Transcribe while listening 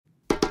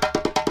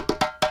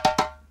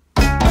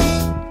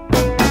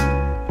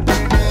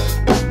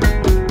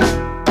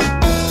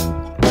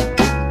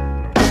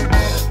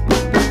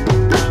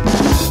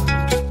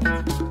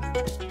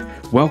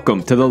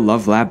Welcome to the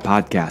Love Lab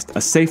Podcast,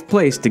 a safe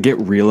place to get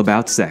real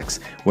about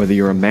sex. Whether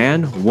you're a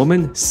man,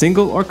 woman,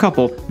 single, or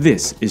couple,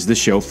 this is the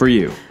show for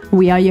you.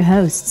 We are your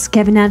hosts,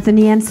 Kevin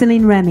Anthony and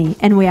Céline Remy,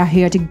 and we are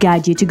here to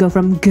guide you to go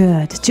from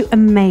good to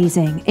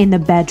amazing in the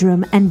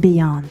bedroom and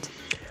beyond.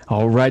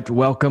 All right,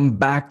 welcome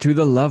back to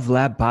the Love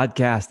Lab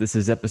Podcast. This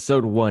is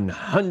episode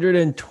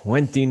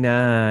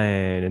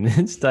 129, and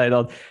it's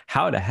titled,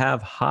 How to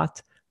Have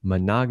Hot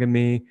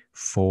Monogamy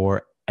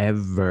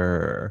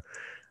Forever.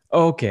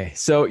 Okay,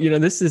 so,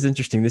 this is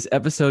interesting. This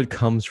episode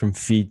comes from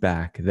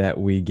feedback that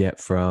we get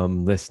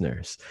from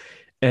listeners.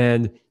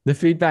 And the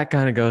feedback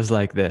kind of goes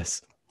like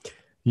this.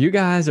 You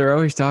guys are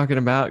always talking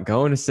about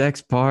going to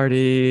sex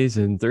parties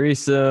and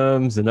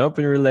threesomes and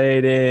open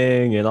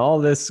relating and all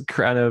this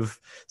kind of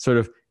sort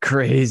of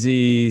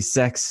crazy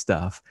sex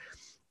stuff.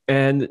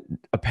 And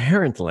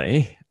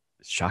apparently,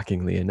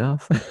 shockingly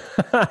enough,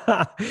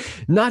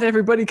 not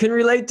everybody can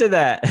relate to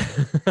that.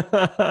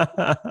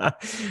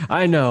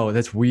 I know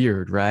that's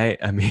weird, right?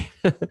 I mean,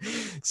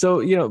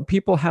 so,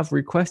 people have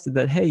requested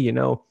that, hey,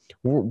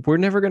 we're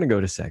never going to go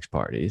to sex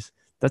parties.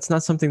 That's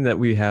not something that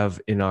we have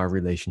in our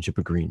relationship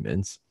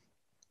agreements.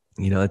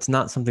 It's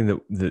not something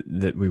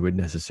that we would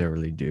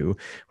necessarily do.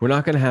 We're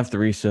not going to have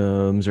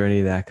threesomes or any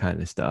of that kind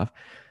of stuff.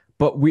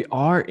 But we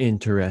are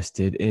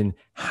interested in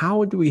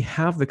how do we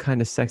have the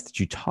kind of sex that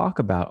you talk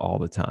about all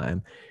the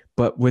time,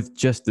 but with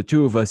just the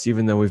two of us,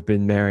 even though we've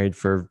been married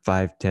for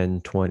 5,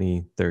 10,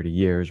 20, 30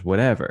 years,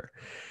 whatever.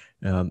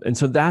 And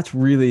so that's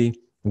really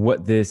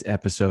what this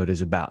episode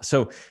is about.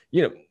 So,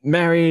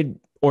 married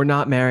or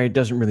not married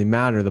doesn't really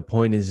matter. The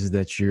point is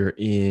that you're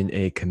in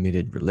a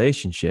committed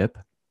relationship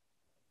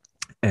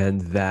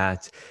and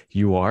that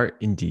you are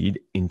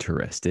indeed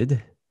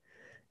interested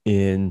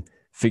in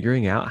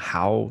figuring out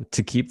how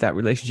to keep that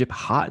relationship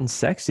hot and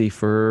sexy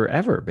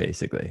forever,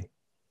 basically.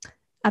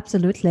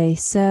 Absolutely.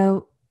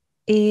 So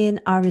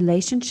in our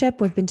relationship,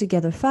 we've been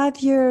together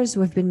 5 years,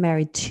 we've been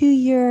married 2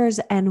 years,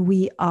 and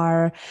we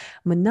are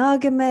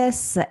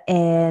monogamous,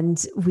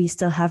 and we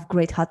still have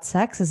great hot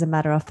sex. As a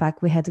matter of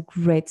fact, we had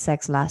great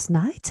sex last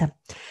night.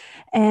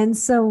 And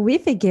so we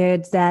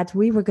figured that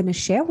we were going to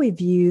share with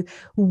you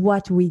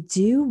what we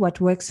do, what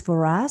works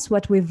for us,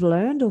 what we've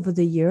learned over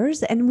the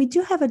years. And we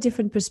do have a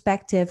different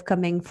perspective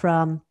coming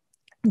from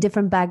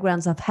different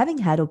backgrounds of having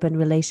had open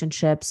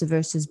relationships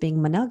versus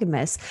being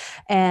monogamous.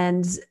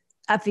 And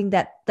I think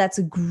that that's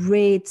a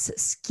great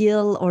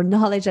skill or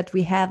knowledge that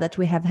we have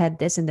had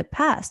this in the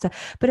past.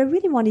 But I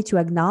really wanted to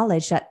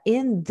acknowledge that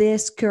in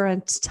this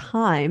current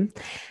time,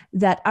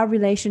 that our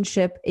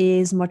relationship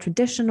is more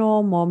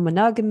traditional, more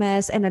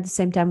monogamous, and at the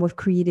same time, we've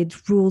created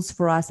rules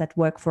for us that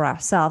work for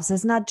ourselves.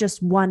 There's not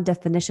just one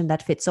definition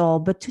that fits all,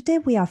 but today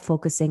we are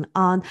focusing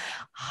on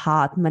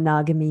hot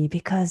monogamy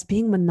because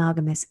being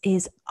monogamous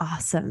is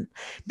awesome.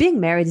 Being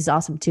married is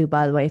awesome too,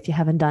 by the way. If you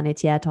haven't done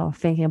it yet or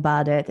thinking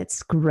about it,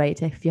 it's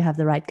great if you have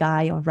the right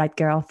guy or right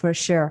girl for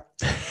sure.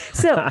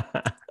 So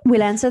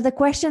we'll answer the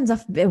questions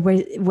of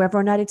whether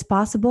or not it's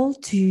possible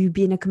to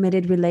be in a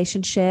committed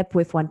relationship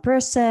with one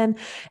person,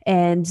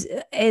 and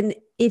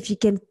if you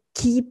can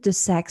keep the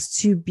sex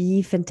to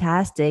be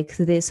fantastic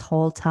this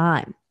whole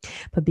time.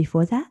 But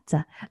before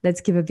that, let's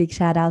give a big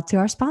shout out to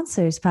our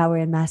sponsors, Power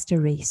and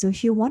Mastery. So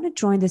if you want to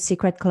join the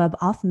secret club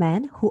of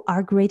men who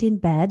are great in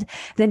bed,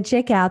 then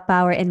check out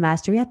Power and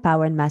Mastery at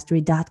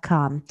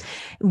powerandmastery.com.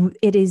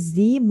 It is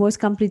the most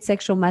complete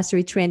sexual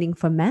mastery training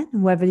for men,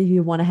 whether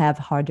you want to have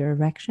harder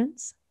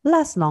erections,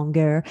 last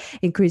longer,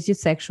 increase your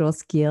sexual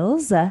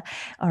skills,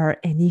 or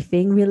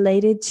anything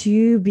related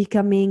to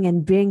becoming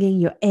and bringing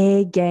your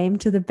A game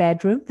to the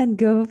bedroom, then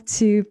go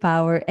to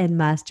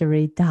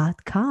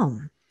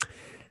powerandmastery.com.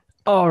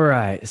 All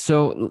right,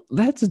 so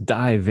let's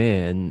dive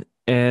in.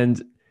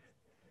 And,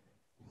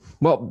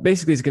 well,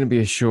 basically it's going to be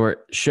a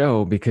short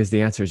show because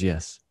the answer is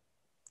yes.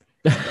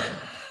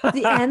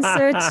 The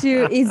answer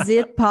to, is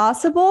it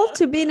possible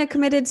to be in a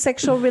committed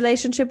sexual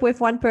relationship with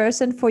one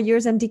person for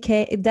years and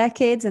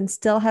decades and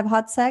still have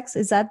hot sex?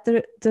 Is that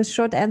the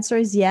short answer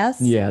is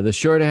yes? Yeah, the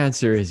short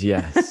answer is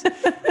yes.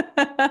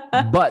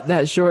 But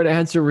that short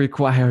answer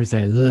requires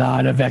a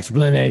lot of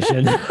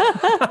explanation.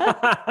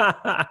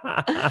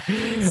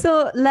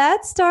 So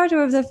let's start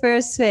with the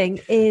first thing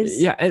is...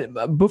 Yeah, and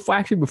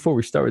before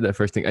we start with that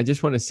first thing, I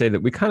just want to say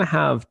that we kind of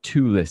have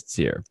two lists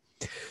here.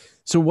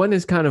 So one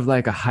is kind of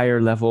like a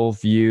higher level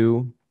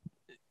view,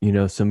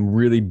 some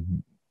really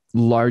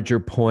larger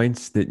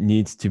points that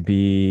needs to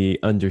be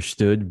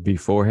understood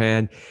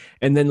beforehand.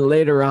 And then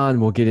later on,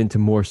 we'll get into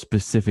more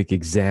specific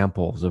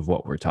examples of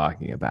what we're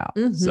talking about.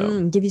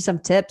 So give you some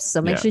tips. So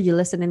make sure you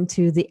listen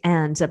into the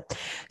end.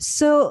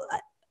 So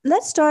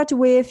let's start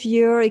with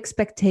your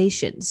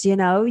expectations. You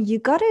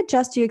got to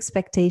adjust your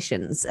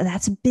expectations.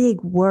 That's a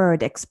big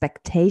word,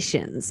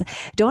 expectations.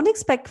 Don't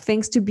expect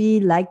things to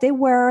be like they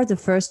were the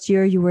first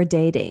year you were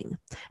dating.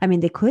 I mean,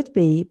 they could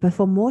be, but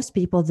for most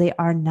people, they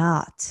are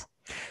not.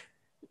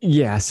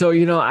 Yeah. So,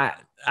 I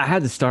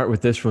had to start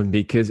with this one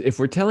because if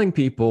we're telling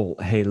people,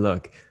 hey,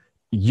 look,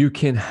 you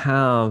can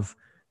have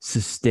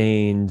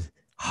sustained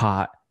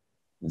hot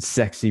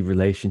sexy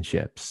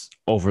relationships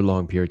over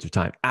long periods of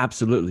time?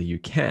 Absolutely, you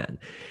can.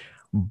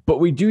 But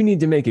we do need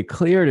to make it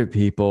clear to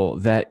people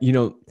that,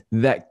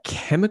 that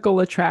chemical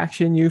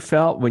attraction you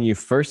felt when you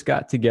first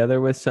got together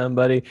with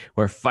somebody,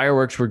 where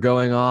fireworks were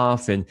going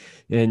off and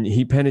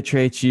he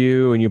penetrates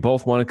you and you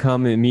both want to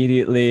come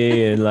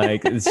immediately and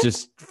like it's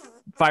just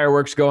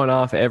fireworks going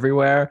off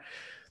everywhere.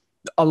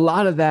 A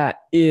lot of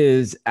that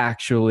is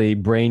actually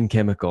brain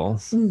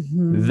chemicals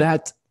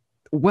that,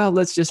 well,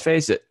 let's just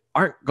face it,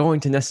 aren't going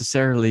to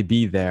necessarily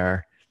be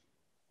there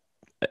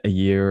a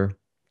year,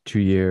 2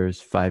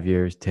 years, 5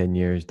 years, 10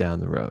 years down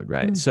the road,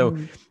 right? So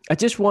I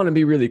just want to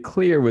be really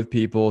clear with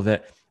people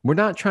that we're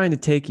not trying to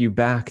take you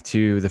back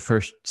to the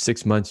first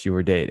 6 months you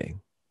were dating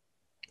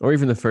or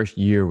even the first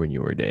year when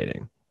you were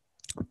dating.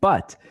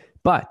 But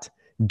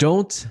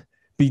don't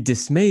be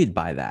dismayed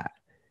by that,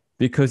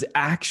 because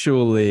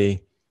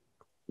actually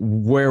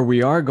where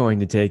we are going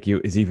to take you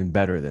is even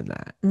better than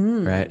that,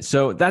 right?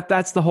 So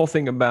that's the whole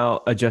thing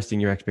about adjusting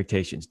your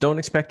expectations. Don't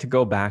expect to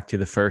go back to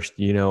the first,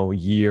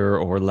 year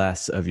or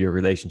less of your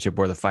relationship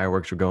where the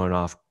fireworks were going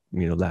off,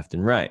 left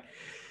and right.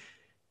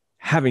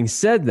 Having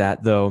said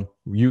that, though,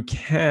 you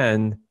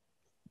can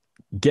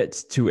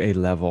get to a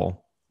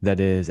level that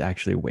is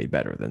actually way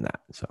better than that.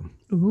 So,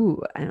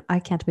 ooh,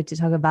 I can't wait to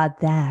talk about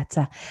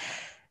that.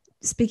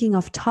 Speaking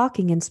of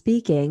talking and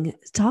speaking,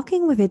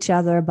 talking with each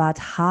other about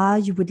how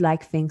you would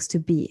like things to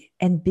be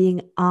and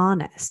being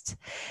honest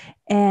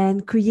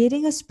and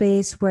creating a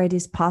space where it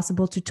is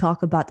possible to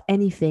talk about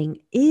anything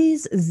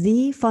is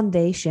the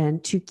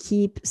foundation to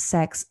keep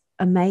sex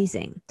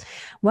amazing.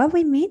 What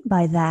we mean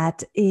by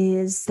that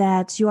is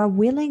that you are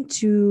willing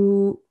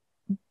to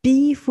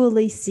be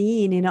fully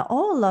seen in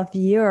all of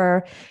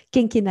your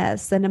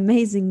kinkiness and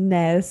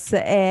amazingness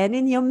and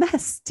in your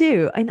mess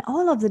too, and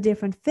all of the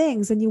different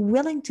things. And you're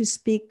willing to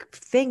speak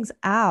things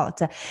out.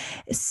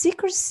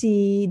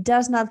 Secrecy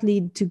does not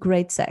lead to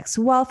great sex.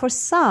 While for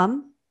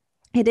some,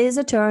 it is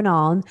a turn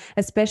on,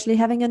 especially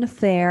having an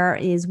affair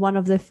is one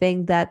of the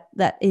things that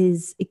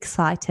is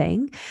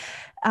exciting.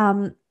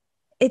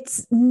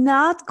 It's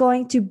not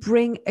going to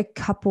bring a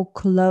couple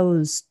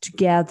close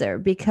together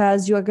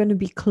because you are going to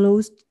be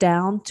closed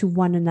down to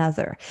one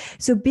another.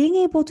 So being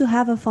able to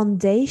have a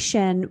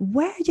foundation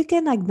where you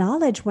can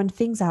acknowledge when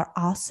things are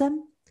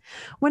awesome,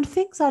 when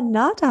things are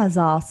not as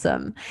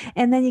awesome,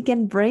 and then you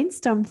can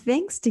brainstorm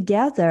things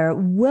together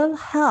will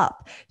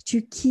help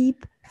to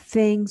keep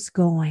things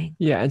going.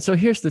 Yeah. And so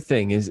here's the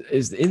thing is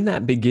in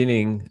that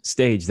beginning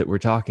stage that we're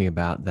talking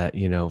about, that,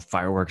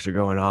 fireworks are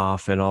going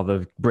off and all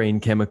the brain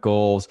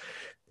chemicals,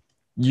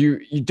 you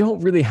don't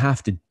really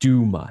have to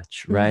do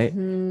much, right?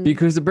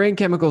 Because the brain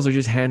chemicals are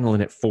just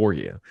handling it for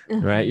you,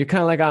 right? You're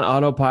kind of like on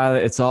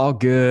autopilot. It's all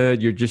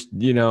good. You're just,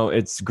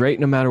 it's great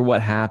no matter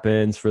what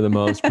happens for the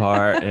most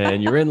part.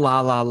 And you're in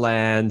la la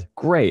land.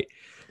 Great.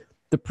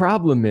 The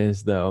problem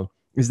is, though,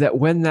 is that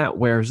when that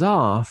wears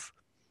off,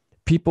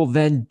 people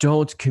then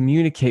don't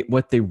communicate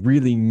what they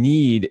really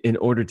need in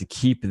order to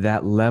keep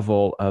that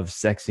level of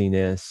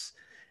sexiness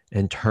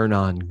and turn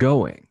on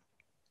going.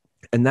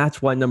 And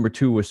that's why number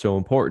 2 was so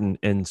important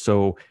and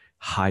so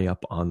high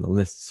up on the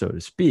list, so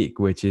to speak,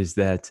 which is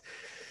that,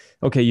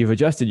 okay, you've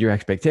adjusted your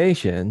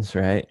expectations,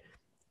 right?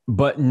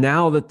 But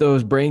now that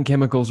those brain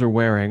chemicals are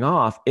wearing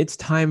off, it's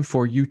time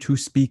for you to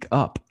speak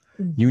up.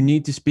 You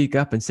need to speak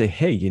up and say,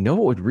 hey, you know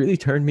what would really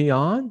turn me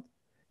on?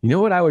 You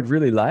know what I would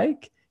really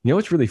like? You know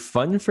what's really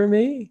fun for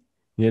me?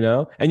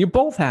 And you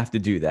both have to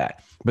do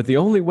that. But the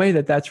only way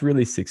that that's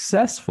really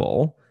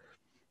successful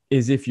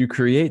is if you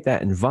create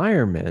that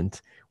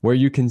environment where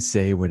you can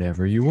say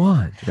whatever you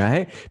want,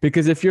 right?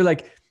 Because if you're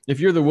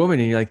the woman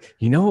and you're like,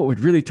 you know what would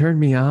really turn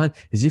me on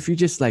is if you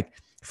just like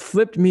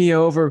flipped me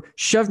over,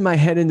 shoved my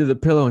head into the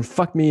pillow and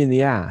fucked me in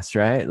the ass,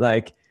 right?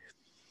 Like,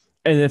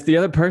 and if the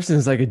other person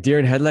is like a deer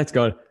in headlights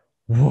going,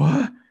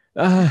 what?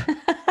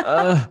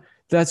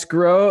 That's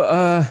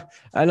gross.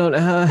 I don't,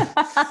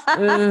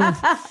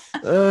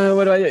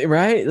 what do I do?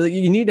 Right? Like,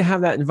 you need to have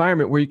that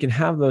environment where you can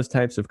have those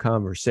types of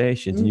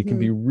conversations and you can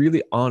be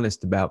really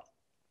honest about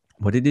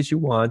what it is you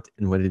want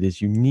and what it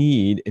is you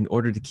need in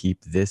order to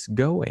keep this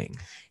going.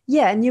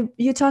 Yeah, and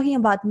you're talking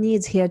about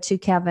needs here too,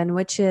 Kevin,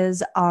 which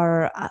is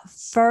our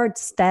third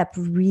step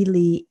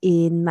really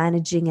in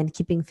managing and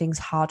keeping things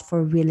hot for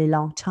a really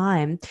long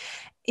time.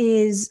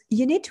 Is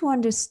you need to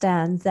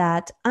understand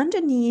that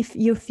underneath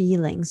your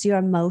feelings, your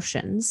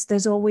emotions,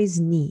 there's always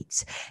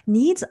needs.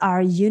 Needs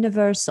are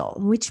universal,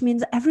 which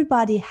means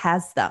everybody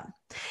has them.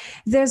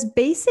 There's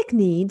basic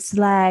needs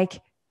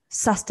like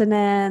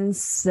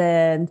sustenance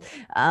and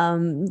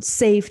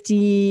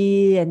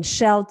safety and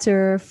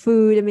shelter,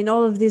 food. I mean,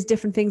 all of these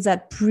different things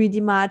that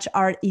pretty much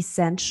are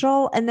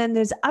essential. And then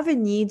there's other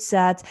needs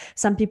that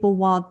some people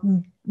want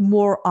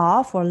more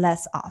of or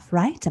less of,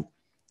 right?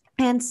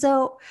 And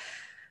so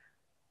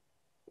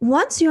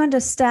once you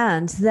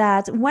understand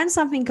that when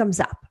something comes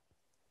up,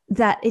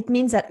 that it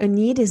means that a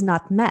need is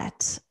not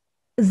met,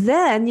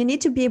 then you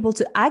need to be able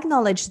to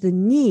acknowledge the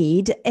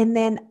need and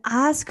then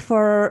ask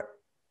for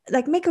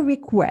like make a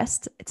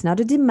request. It's not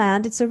a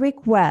demand, it's a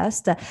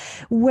request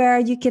where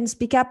you can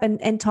speak up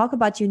and talk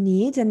about your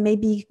needs and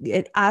maybe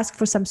ask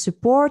for some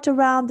support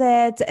around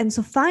it. And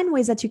so find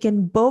ways that you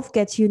can both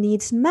get your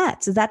needs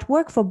met that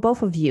work for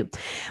both of you.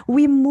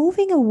 We're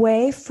moving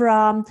away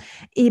from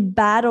a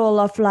battle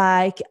of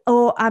like,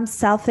 oh, I'm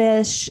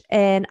selfish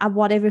and I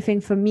want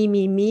everything for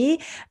me,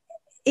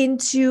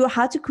 into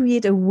how to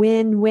create a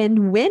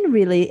win-win-win,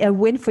 really a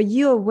win for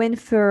you, a win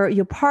for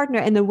your partner,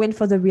 and a win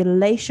for the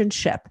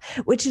relationship,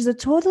 which is a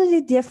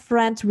totally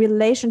different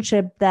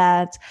relationship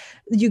that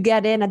you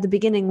get in at the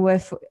beginning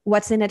with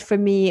what's in it for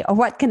me or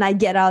what can I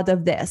get out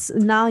of this.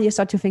 Now you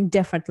start to think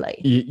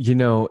differently. You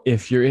know,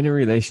 if you're in a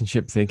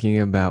relationship thinking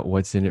about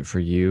what's in it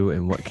for you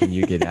and what can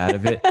you get out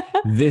of it,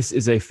 this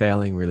is a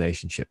failing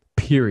relationship,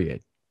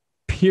 period,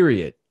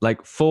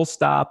 like full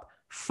stop,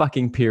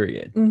 fucking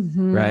period,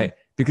 right?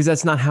 Because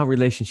that's not how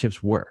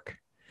relationships work.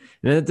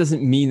 And that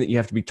doesn't mean that you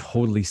have to be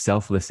totally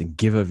selfless and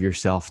give of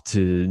yourself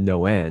to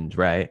no end,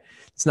 right?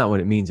 It's not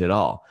what it means at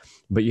all.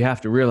 But you have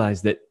to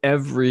realize that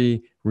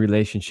every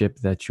relationship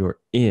that you're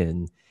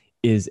in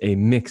is a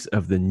mix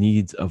of the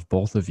needs of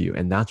both of you.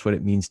 And that's what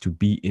it means to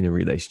be in a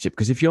relationship.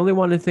 Because if you only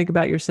want to think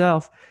about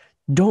yourself,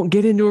 don't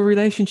get into a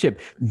relationship.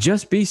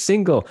 Just be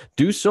single.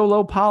 Do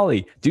solo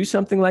poly. Do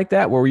something like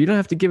that where you don't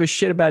have to give a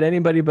shit about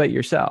anybody but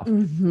yourself.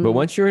 But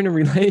once you're in a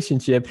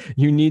relationship,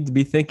 you need to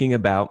be thinking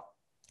about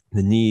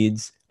the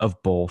needs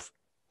of both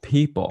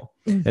people.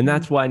 And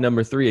that's why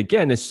number 3,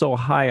 again, is so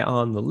high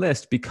on the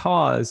list,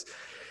 because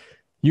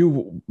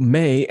you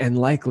may and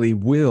likely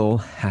will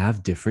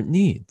have different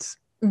needs,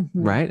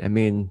 right? I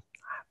mean,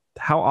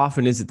 how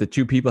often is it that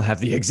 2 people have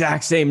the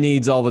exact same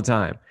needs all the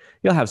time?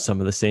 You'll have some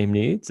of the same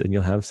needs and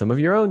you'll have some of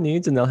your own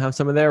needs and they'll have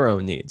some of their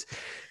own needs.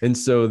 And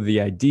so the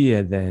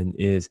idea then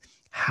is,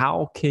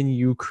 how can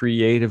you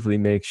creatively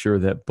make sure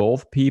that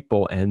both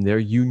people and their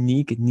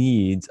unique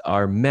needs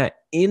are met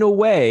in a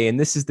way, and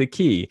this is the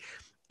key,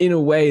 in a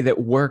way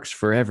that works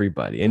for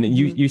everybody? And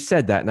you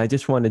said that, and I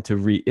just wanted to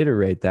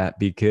reiterate that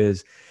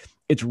because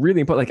it's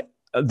really important.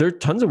 Like, there are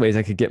tons of ways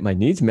I could get my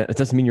needs met. It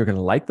doesn't mean you're going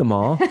to like them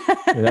all,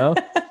 you know?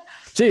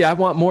 Gee, I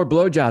want more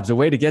blowjobs. A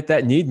way to get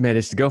that need met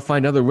is to go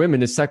find other women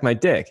to suck my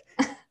dick.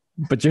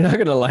 But you're not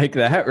going to like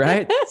that,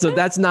 right? So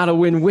that's not a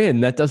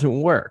win-win. That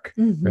doesn't work,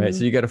 right?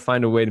 So you got to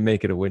find a way to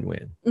make it a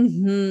win-win.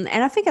 And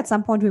I think at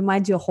some point we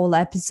might do a whole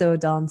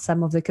episode on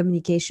some of the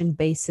communication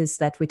basis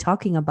that we're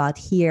talking about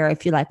here.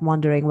 If you're like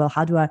wondering, well,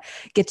 how do I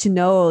get to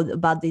know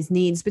about these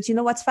needs? But you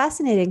know what's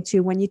fascinating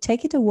too, when you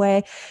take it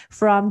away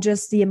from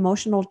just the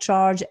emotional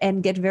charge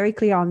and get very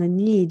clear on the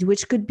need,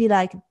 which could be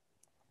like,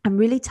 I'm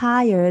really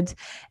tired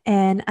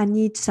and I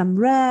need some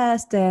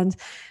rest and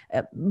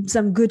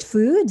some good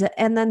food.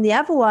 And then the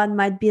other one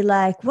might be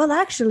like, well,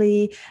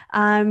 actually,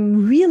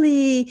 I'm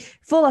really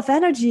full of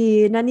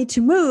energy and I need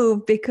to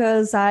move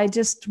because I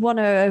just want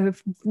to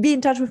be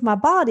in touch with my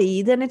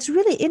body. Then it's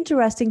really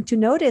interesting to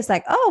notice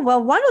like, oh,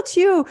 well, why don't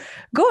you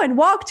go and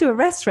walk to a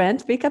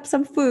restaurant, pick up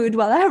some food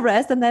while I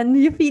rest, and then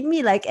you feed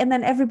me, like, and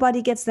then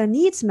everybody gets their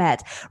needs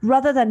met,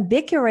 rather than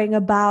bickering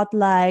about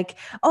like,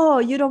 oh,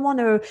 you don't want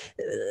to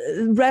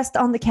rest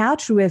on the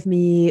couch with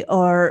me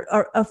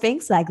or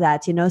things like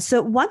that, you know?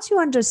 So once you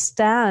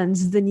understand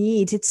the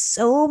need, it's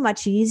so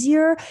much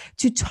easier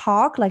to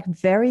talk like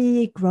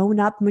very grown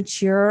up,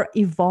 mature,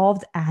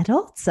 evolved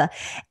adults.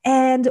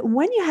 And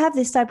when you have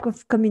this type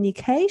of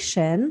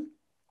communication,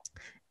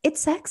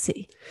 it's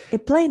sexy.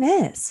 It plain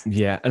is.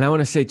 Yeah. And I want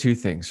to say 2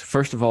 things.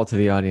 First of all, to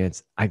the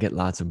audience, I get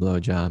lots of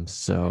blowjobs.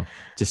 So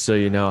just so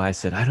you know, I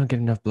said, I don't get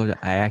enough blowjobs.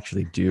 I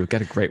actually do.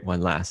 Got a great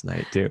one last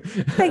night too.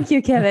 Thank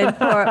you, Kevin,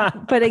 for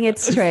putting it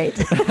straight.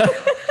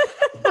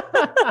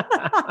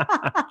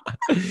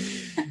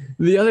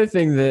 The other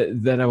thing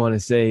that I want to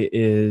say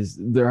is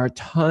there are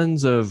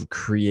tons of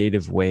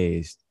creative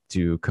ways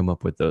to come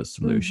up with those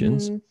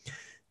solutions.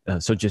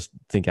 So just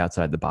think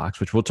outside the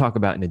box, which we'll talk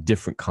about in a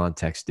different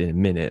context in a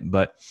minute.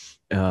 But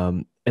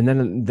and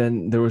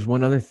then there was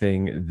one other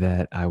thing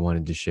that I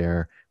wanted to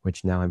share,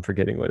 which now I'm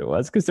forgetting what it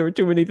was because there were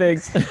too many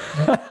things.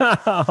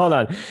 Hold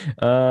on.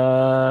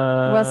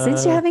 Well,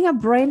 since you're having a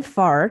brain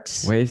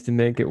fart. Ways to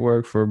make it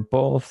work for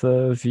both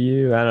of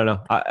you. I don't know.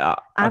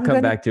 I'll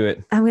come back to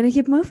it. I'm going to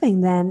keep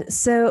moving then.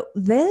 So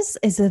this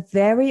is a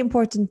very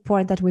important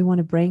point that we want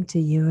to bring to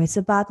you. It's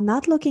about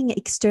not looking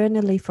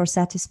externally for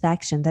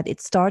satisfaction, that it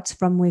starts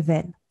from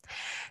within.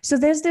 So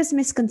there's this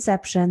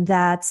misconception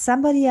that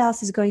somebody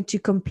else is going to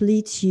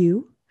complete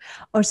you,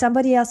 or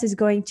somebody else is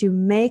going to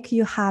make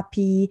you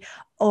happy,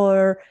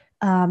 or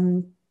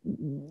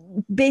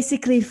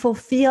basically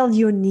fulfill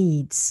your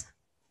needs.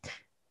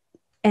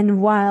 And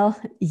while,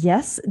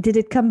 yes, did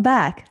it come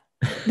back?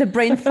 The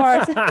brain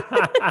fart.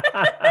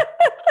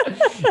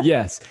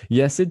 Yes,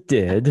 it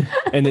did.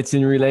 And it's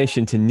in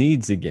relation to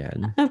needs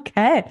again.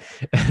 Okay.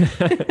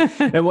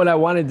 And what I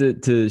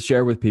wanted to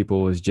share with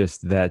people was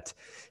just that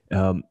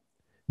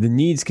the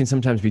needs can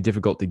sometimes be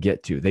difficult to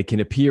get to. They can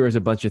appear as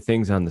a bunch of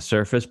things on the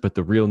surface, but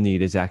the real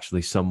need is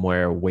actually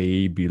somewhere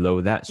way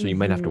below that. So you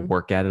might have to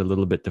work at it a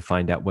little bit to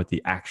find out what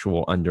the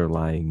actual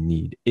underlying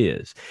need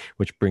is,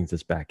 which brings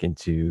us back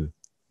into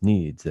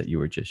needs that you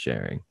were just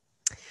sharing.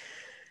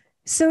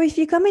 So if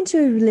you come into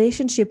a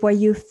relationship where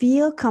you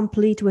feel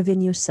complete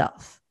within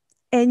yourself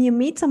and you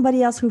meet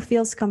somebody else who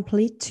feels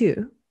complete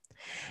too,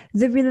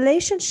 the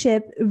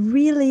relationship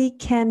really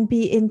can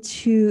be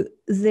into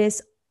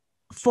this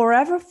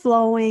forever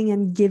flowing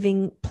and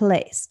giving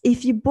place.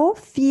 If you both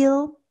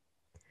feel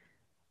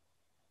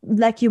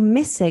like you're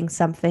missing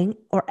something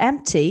or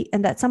empty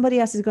and that somebody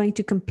else is going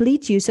to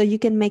complete you so you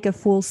can make a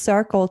full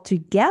circle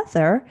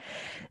together,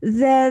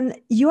 then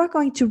you are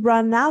going to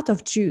run out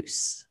of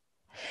juice.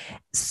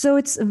 So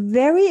it's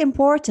very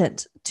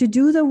important to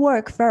do the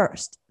work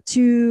first,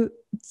 to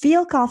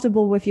feel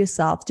comfortable with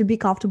yourself, to be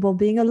comfortable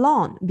being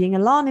alone. Being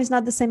alone is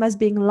not the same as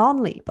being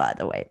lonely, by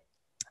the way.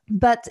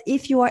 But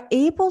if you are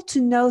able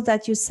to know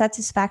that your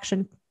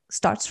satisfaction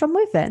starts from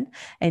within,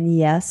 and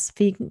yes,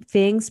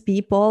 things,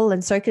 people,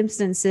 and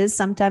circumstances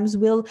sometimes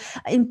will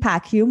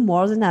impact you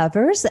more than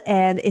others,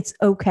 and it's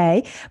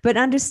okay. But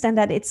understand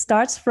that it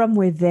starts from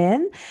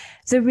within.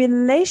 The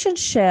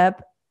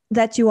relationship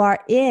that you are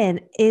in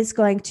is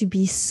going to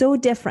be so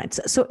different.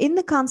 So in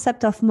the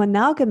concept of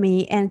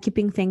monogamy and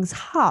keeping things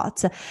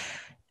hot,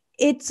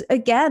 it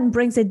again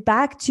brings it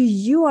back to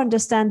you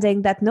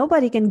understanding that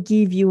nobody can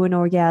give you an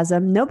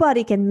orgasm.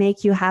 Nobody can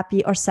make you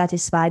happy or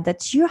satisfied,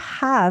 that you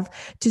have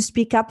to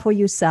speak up for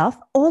yourself.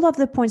 All of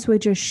the points we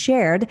just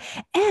shared.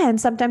 And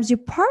sometimes your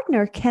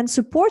partner can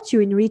support you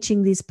in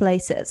reaching these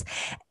places.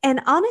 And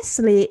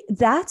honestly,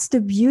 that's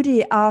the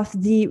beauty of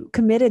the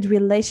committed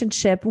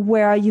relationship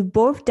where you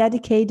both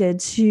dedicated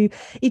to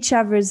each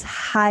other's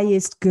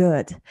highest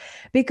good.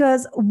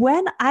 Because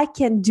when I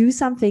can do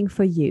something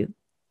for you,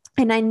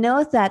 and I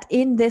know that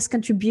in this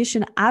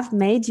contribution, I've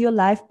made your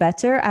life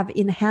better. I've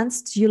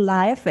enhanced your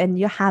life and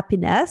your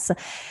happiness.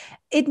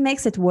 It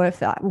makes it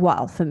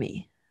worthwhile for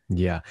me.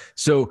 Yeah.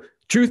 So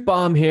truth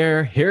bomb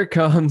here. Here it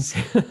comes.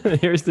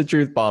 Here's the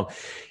truth bomb.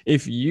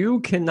 If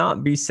you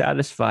cannot be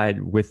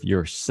satisfied with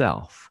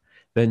yourself,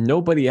 then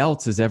nobody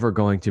else is ever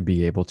going to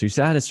be able to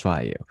satisfy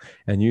you.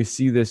 And you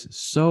see this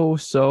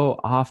so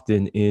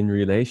often in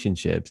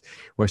relationships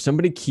where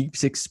somebody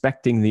keeps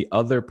expecting the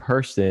other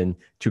person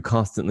to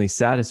constantly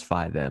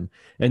satisfy them.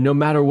 And no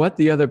matter what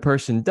the other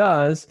person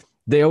does,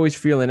 they always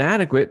feel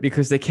inadequate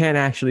because they can't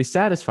actually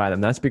satisfy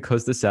them. That's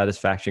because the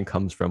satisfaction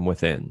comes from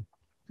within.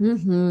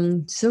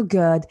 So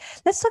good.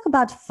 Let's talk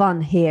about fun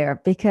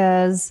here,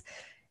 because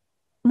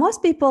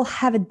most people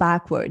have it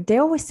backward.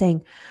 They're always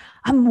saying,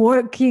 I'm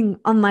working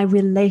on my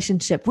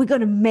relationship. We're going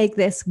to make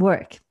this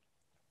work.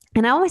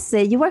 And I always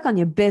say, you work on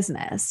your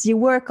business. You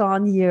work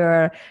on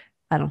your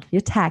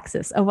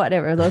taxes or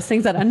whatever, those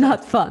things that are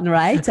not fun,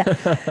 right?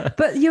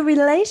 But your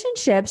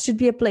relationship should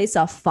be a place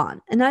of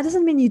fun. And that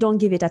doesn't mean you don't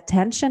give it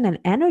attention and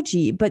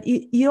energy, but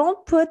you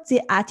don't put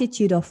the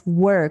attitude of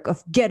work,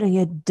 of getting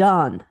it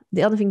done.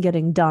 The only thing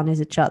getting done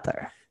is each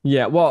other.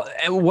 Yeah. Well,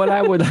 and what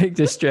I would like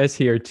to stress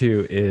here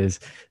too is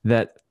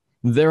that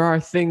there are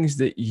things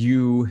that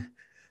you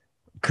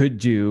could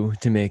do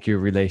to make your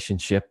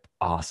relationship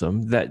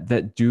awesome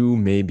that do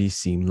maybe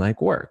seem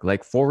like work.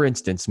 Like, for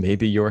instance,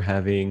 maybe you're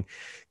having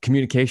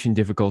communication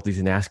difficulties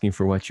and asking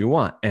for what you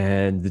want,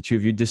 and the two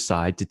of you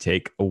decide to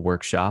take a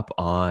workshop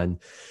on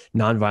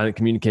nonviolent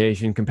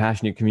communication,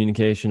 compassionate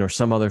communication, or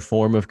some other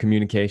form of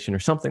communication or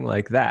something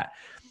like that.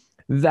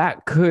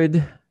 That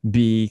could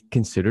be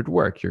considered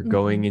work. You're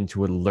going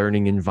into a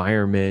learning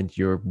environment.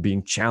 You're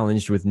being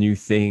challenged with new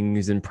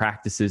things and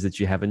practices that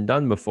you haven't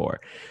done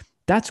before.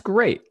 That's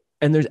great.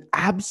 And there's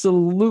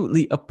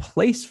absolutely a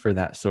place for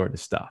that sort of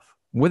stuff,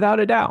 without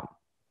a doubt.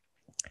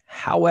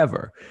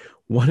 However,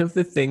 one of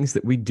the things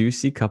that we do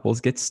see couples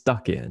get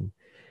stuck in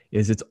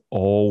is it's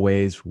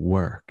always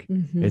work.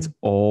 It's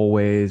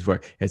always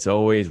work. It's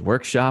always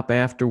workshop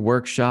after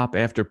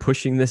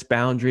pushing this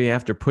boundary,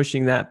 after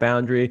pushing that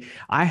boundary.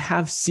 I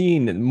have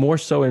seen, more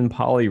so in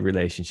poly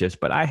relationships,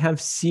 but I have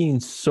seen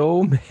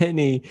so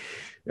many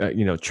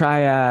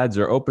triads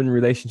or open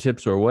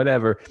relationships or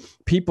whatever,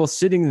 people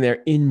sitting there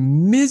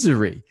in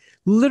misery,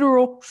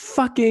 literal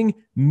fucking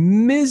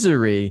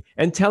misery,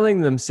 and telling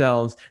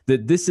themselves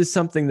that this is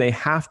something they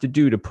have to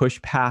do to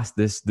push past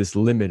this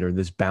limit or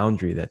this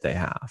boundary that they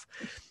have.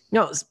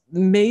 Now,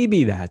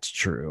 maybe that's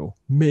true.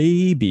 But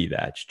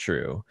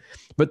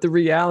the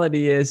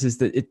reality is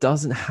that it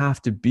doesn't have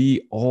to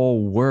be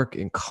all work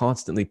and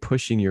constantly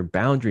pushing your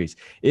boundaries.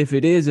 If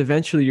it is,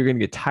 eventually you're going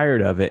to get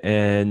tired of it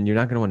and you're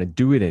not going to want to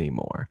do it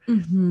anymore.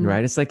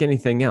 Right? It's like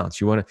anything else.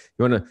 You want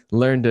to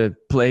learn to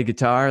play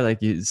guitar, like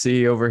you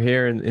see over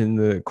here in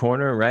the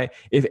corner, right?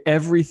 If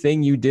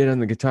everything you did on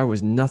the guitar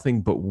was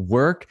nothing but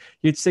work,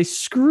 you'd say,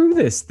 screw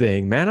this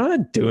thing, man. I'm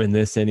not doing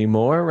this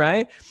anymore,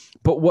 right?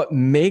 But what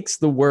makes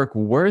the work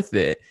worth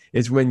it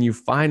is when you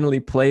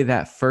finally play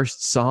that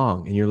first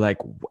song and you're like,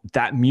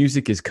 that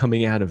music is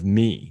coming out of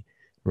me,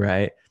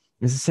 right?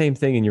 It's the same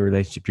thing in your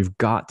relationship. You've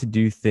got to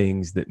do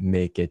things that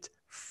make it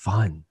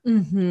fun.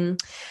 Mm-hmm. And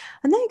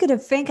then you're going to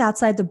think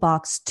outside the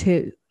box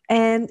too.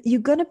 And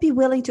you're going to be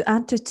willing to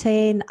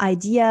entertain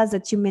ideas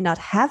that you may not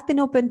have been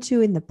open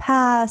to in the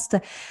past,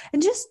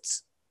 and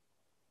just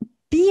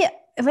be,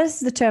 what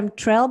is the term,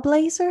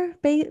 trailblazer?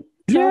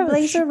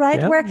 Trailblazer, right?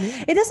 Yeah, Where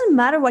yeah. it doesn't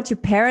matter what your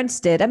parents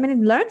did. I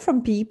mean, learn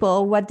from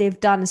people what they've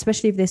done,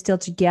 especially if they're still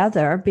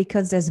together,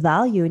 because there's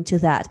value into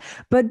that.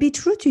 But be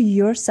true to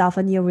yourself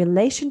and your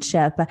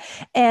relationship.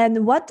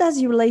 And what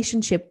does your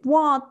relationship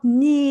want,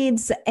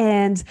 needs,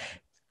 and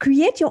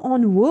create your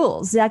own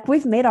rules. Like,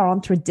 we've made our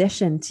own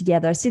tradition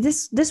together. See,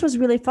 this was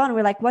really fun.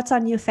 We're like, what's our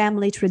new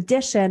family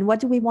tradition?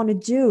 What do we want to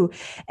do?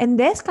 And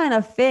this kind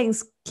of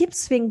things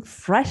keeps things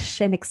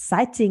fresh and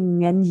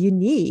exciting and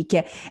unique.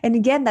 And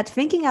again, that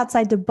thinking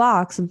outside the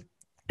box.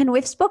 And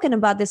we've spoken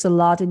about this a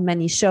lot in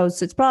many shows,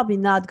 so it's probably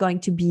not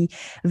going to be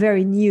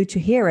very new to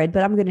hear it,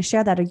 but I'm going to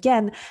share that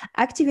again.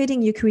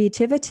 Activating your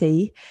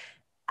creativity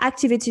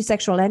activates your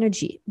sexual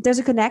energy. There's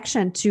a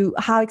connection to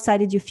how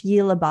excited you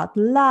feel about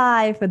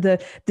life, the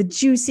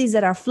juices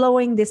that are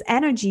flowing, this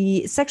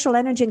energy. Sexual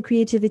energy and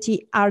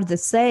creativity are the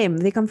same.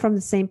 They come from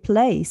the same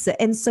place.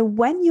 And so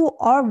when you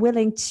are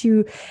willing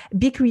to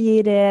be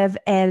creative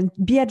and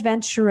be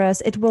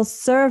adventurous, it will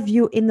serve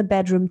you in the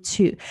bedroom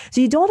too.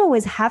 So you don't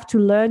always have to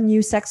learn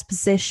new sex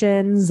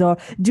positions or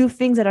do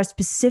things that are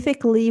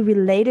specifically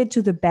related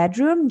to the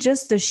bedroom.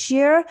 Just the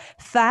sheer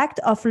fact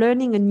of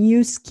learning a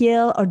new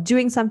skill or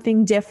doing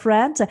something different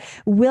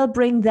will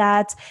bring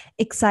that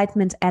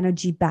excitement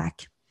energy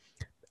back.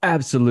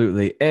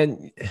 Absolutely.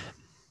 And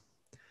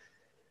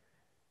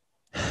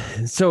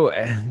so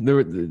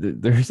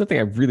there's something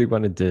I really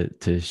wanted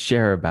to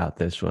share about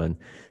this one,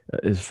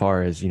 as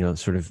far as,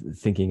 sort of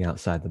thinking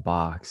outside the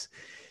box.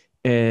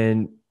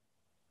 And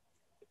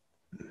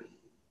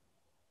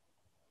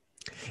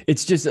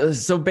it's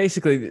just, so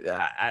basically,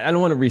 I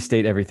don't want to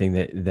restate everything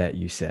that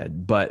you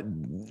said, but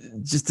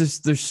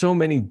just there's so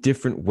many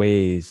different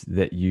ways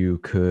that you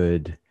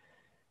could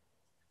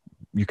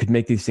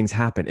make these things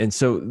happen. And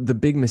so the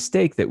big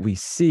mistake that we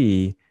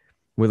see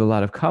with a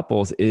lot of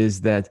couples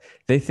is that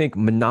they think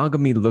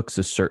monogamy looks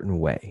a certain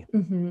way,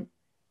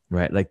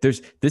 right? Like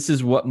this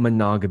is what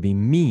monogamy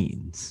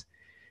means,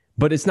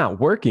 but it's not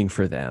working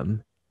for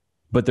them,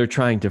 but they're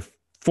trying to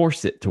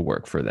force it to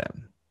work for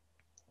them.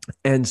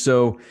 And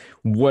so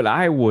what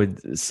I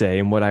would say,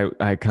 and what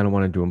I kind of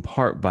wanted to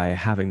impart by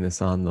having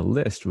this on the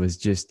list, was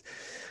just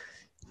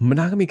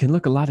monogamy can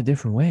look a lot of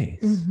different ways.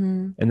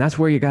 And that's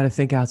where you got to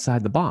think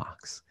outside the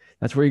box.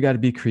 That's where you got to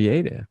be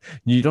creative.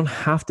 You don't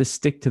have to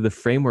stick to the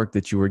framework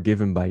that you were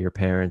given by your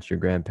parents, your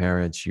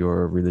grandparents,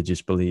 your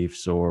religious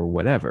beliefs, or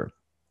whatever.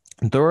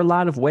 There are a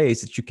lot of ways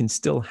that you can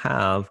still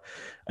have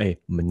a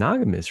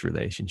monogamous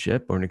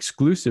relationship or an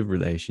exclusive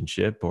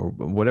relationship, or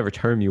whatever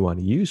term you want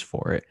to use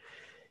for it,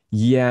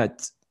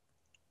 yet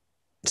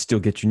still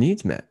get your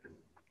needs met.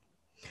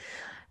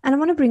 And I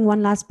want to bring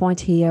one last point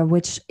here,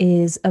 which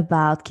is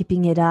about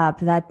keeping it up.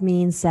 That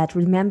means that,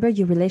 remember,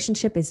 your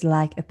relationship is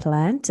like a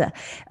plant.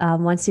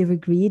 Once you've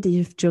agreed,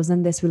 you've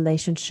chosen this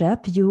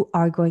relationship, you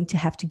are going to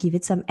have to give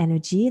it some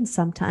energy and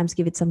sometimes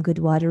give it some good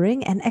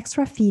watering and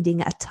extra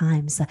feeding at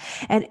times.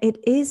 And it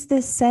is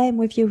the same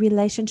with your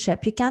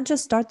relationship. You can't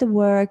just start the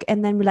work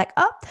and then be like,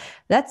 oh,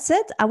 that's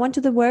it. I went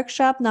to the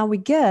workshop. Now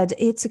we're good.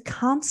 It's a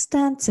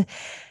constant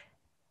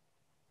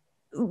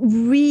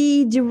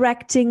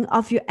redirecting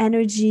of your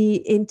energy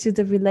into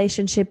the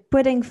relationship,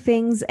 putting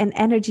things and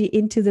energy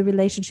into the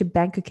relationship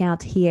bank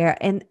account here.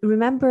 And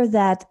remember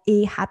that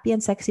a happy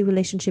and sexy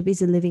relationship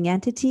is a living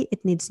entity.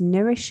 It needs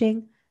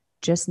nourishing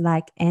just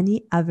like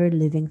any other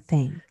living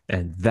thing.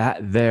 And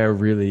that there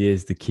really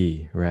is the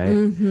key, right?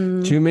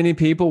 Too many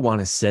people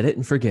want to set it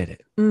and forget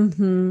it.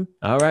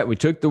 All right, we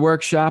took the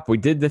workshop, we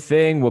did the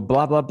thing, well,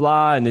 blah, blah,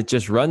 blah, and it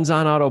just runs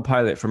on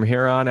autopilot from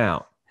here on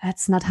out.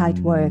 That's not how it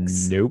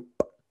works.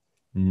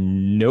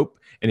 Nope.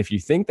 And if you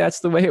think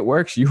that's the way it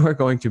works, you are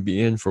going to be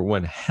in for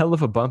one hell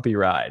of a bumpy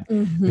ride,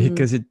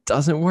 because it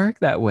doesn't work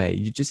that way.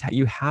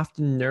 You have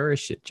to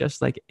nourish it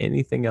just like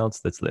anything else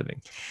that's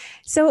living.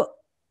 So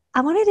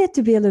I wanted it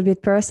to be a little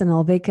bit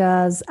personal,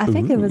 because I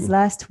think it was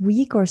last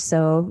week or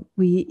so,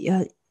 we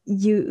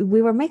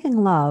were making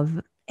love,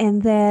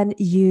 and then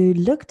you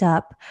looked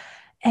up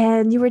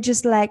and you were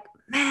just like,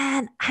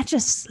 man, I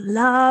just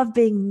love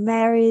being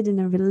married in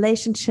a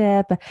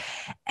relationship.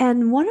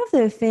 And one of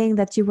the things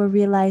that you were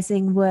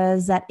realizing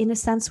was that, in a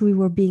sense, we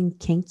were being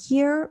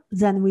kinkier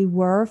than we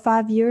were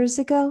 5 years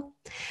ago.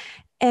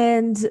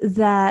 And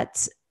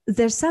that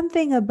there's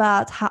something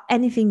about how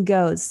anything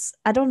goes.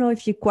 I don't know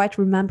if you quite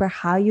remember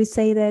how you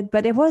said it,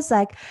 but it was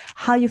like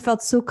how you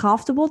felt so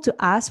comfortable to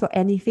ask for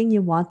anything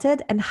you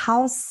wanted and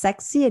how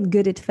sexy and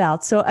good it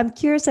felt. So I'm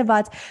curious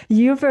about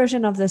your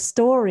version of the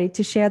story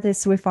to share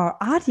this with our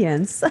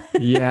audience.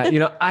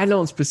 Yeah, I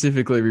don't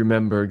specifically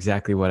remember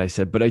exactly what I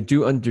said, but I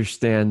do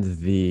understand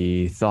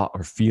the thought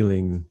or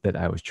feeling that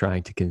I was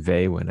trying to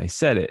convey when I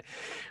said it,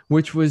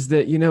 which was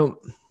that,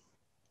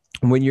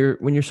 when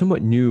you're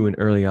somewhat new and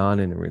early on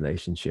in a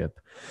relationship,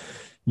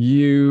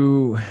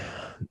 you're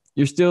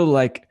still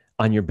like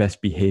on your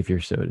best behavior,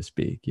 so to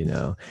speak, you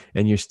know,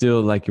 and you're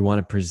still like, you want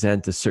to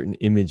present a certain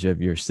image of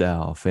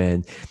yourself,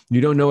 and you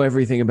don't know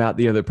everything about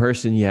the other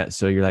person yet.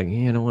 So you're like,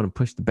 I don't want to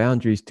push the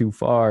boundaries too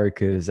far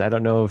because I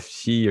don't know if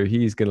she or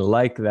he's going to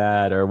like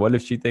that. Or what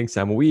if she thinks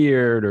I'm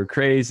weird or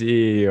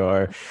crazy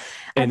or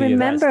I any of that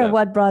remember stuff.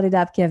 what brought it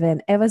up,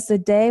 Kevin. It was the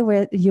day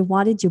where you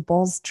wanted your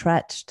balls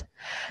stretched.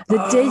 The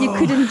day you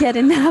couldn't get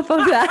enough of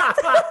that.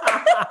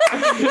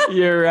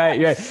 You're right.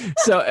 Yeah.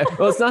 So,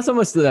 well, it's not so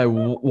much that I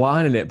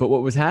wanted it, but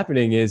what was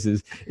happening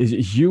is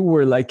you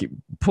were like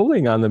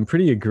pulling on them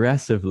pretty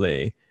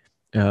aggressively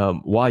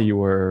while you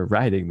were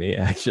riding me,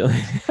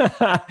 actually.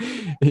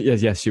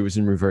 Yes, she was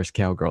in reverse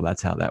cowgirl.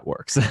 That's how that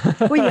works.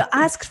 Well, you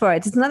asked for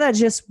it. It's not that I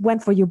just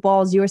went for your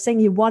balls. You were saying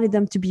you wanted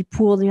them to be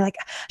pulled, and you're like,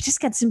 I just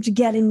can't seem to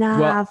get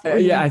enough. Well,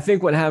 yeah, I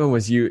think what happened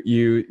was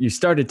you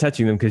started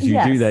touching them because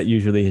you do that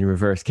usually in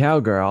reverse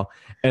cowgirl.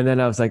 And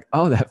then I was like,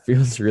 oh, that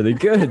feels really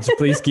good. So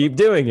please keep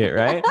doing it,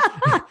 right?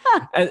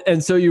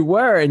 and so you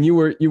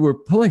were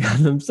pulling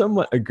on them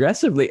somewhat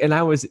aggressively. And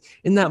I was,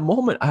 in that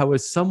moment, I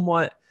was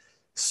somewhat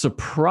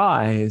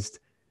surprised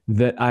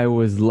that I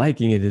was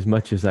liking it as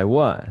much as I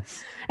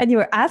was. And you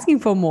were asking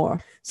for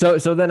more. So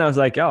then I was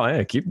like, oh,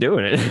 yeah, keep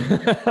doing it.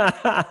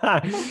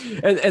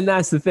 and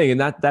that's the thing. And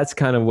that's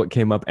kind of what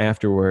came up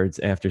afterwards,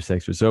 after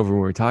sex was over, when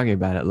we were talking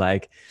about it.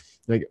 Like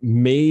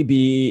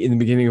maybe in the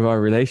beginning of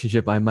our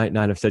relationship, I might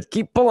not have said,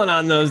 keep pulling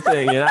on those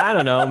things. And I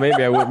don't know,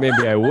 maybe I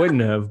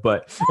wouldn't have,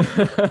 but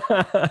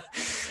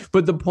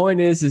the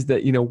point is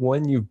that, you know,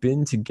 when you've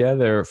been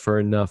together for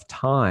enough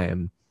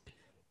time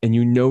and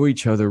you know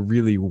each other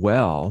really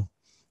well,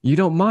 you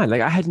don't mind.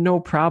 Like, I had no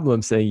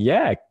problem saying,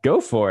 yeah, go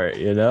for it,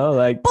 you know,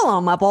 like pull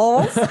on my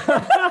balls.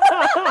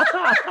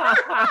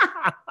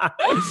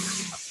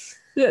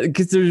 Yeah,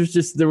 because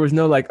there was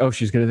no like, oh,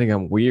 she's going to think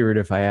I'm weird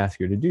if I ask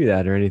her to do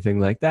that or anything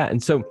like that.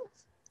 And so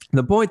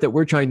the point that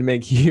we're trying to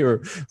make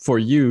here for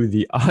you,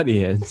 the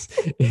audience,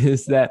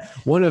 is that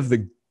one of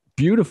the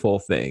beautiful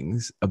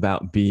things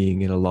about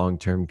being in a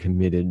long-term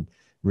committed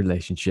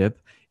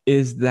relationship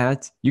is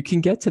that you can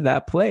get to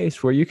that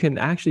place where you can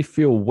actually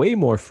feel way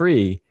more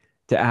free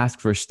to ask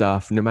for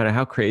stuff, no matter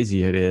how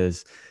crazy it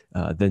is,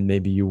 than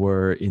maybe you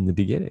were in the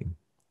beginning.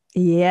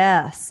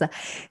 Yes.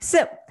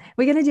 So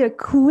we're going to do a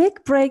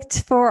quick break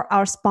for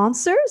our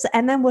sponsors,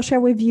 and then we'll share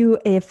with you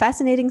a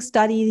fascinating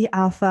study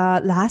of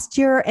last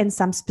year and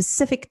some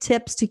specific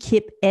tips to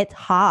keep it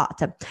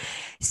hot.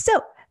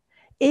 So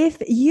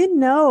if you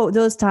know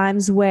those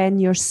times when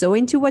you're so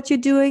into what you're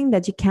doing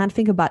that you can't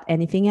think about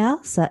anything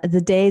else, the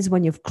days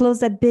when you've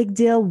closed that big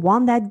deal,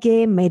 won that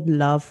game, made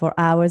love for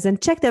hours, and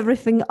checked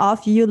everything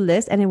off your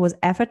list, and it was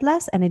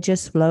effortless and it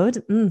just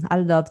flowed. I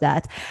love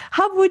that.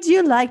 How would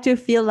you like to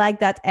feel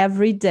like that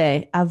every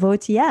day? I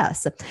vote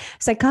yes.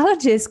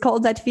 Psychologists call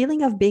that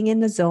feeling of being in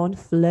the zone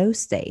flow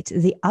state,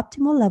 the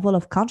optimal level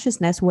of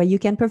consciousness where you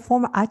can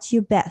perform at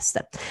your best.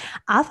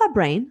 Alpha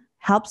Brain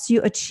helps you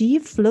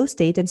achieve flow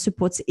state and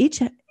supports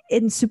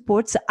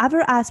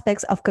other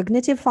aspects of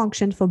cognitive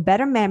function for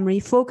better memory,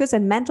 focus,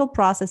 and mental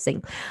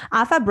processing.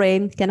 Alpha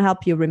Brain can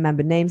help you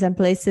remember names and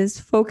places,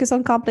 focus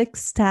on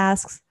complex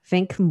tasks,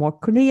 think more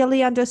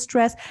clearly under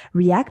stress,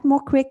 react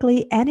more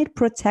quickly, and it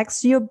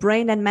protects your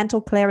brain and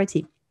mental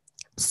clarity.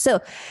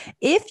 So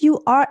if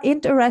you are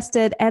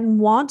interested and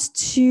want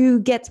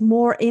to get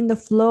more in the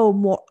flow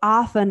more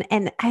often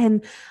and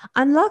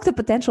unlock the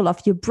potential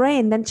of your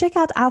brain, then check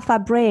out Alpha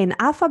Brain.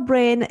 Alpha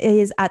Brain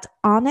is at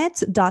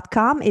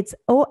onnit.com. It's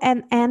ONNIT.com.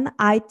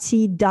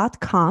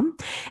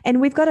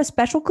 And we've got a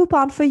special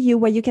coupon for you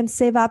where you can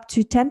save up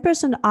to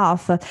 10%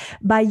 off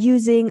by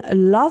using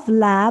Love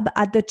Lab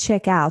at the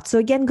checkout. So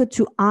again, go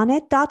to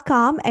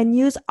onnit.com and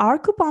use our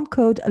coupon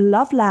code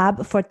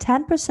LOVELAB for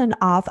 10%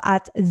 off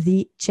at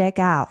the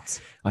checkout.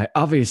 I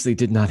obviously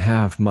did not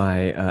have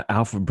my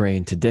Alpha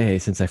Brain today,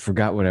 since I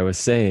forgot what I was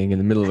saying in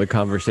the middle of the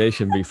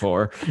conversation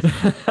before.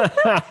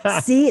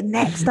 See,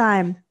 next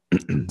time.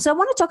 So I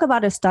want to talk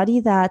about a study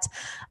that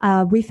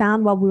we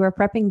found while we were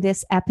prepping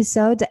this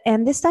episode.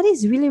 And this study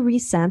is really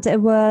recent.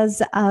 It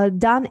was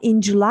done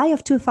in July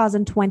of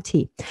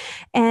 2020.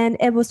 And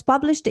it was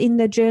published in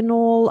the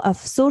Journal of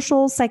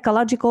Social,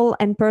 Psychological,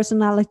 and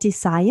Personality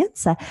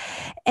Science.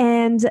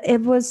 And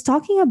it was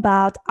talking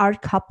about, are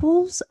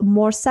couples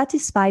more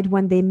satisfied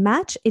when they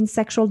match in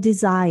sexual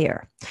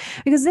desire?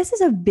 Because this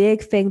is a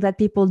big thing that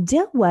people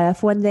deal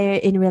with when they're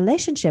in a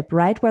relationship,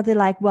 right? Where they're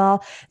like,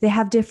 well, they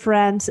have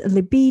different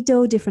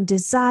libido, different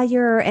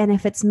desire. And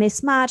if it's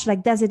mismatched,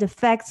 like, does it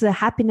affect the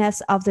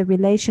happiness of the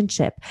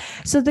relationship?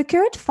 So the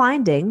current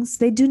findings,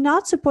 they do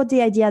not support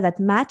the idea that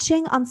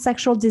matching on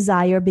sexual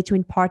desire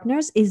between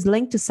partners is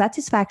linked to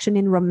satisfaction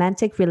in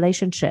romantic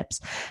relationships.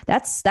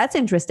 That's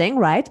interesting,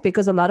 right?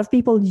 Because a lot of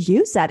people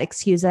use that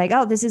excuse like,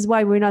 oh, this is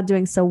why we're not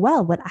doing so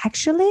well. But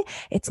actually,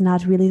 it's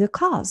not really the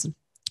cause.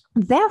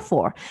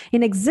 Therefore,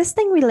 in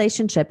existing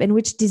relationship in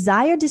which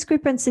desire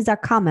discrepancies are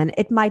common,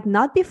 it might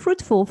not be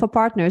fruitful for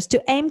partners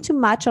to aim to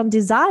match on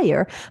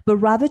desire, but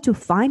rather to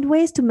find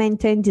ways to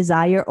maintain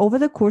desire over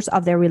the course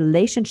of their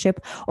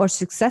relationship or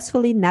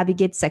successfully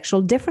navigate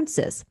sexual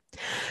differences.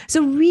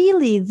 So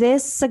really,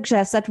 this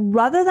suggests that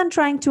rather than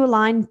trying to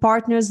align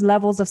partners'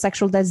 levels of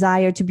sexual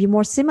desire to be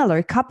more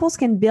similar, couples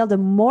can build a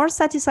more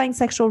satisfying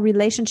sexual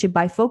relationship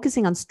by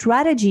focusing on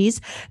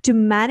strategies to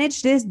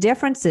manage these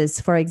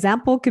differences. For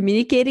example,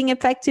 communicating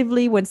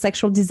effectively when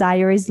sexual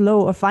desire is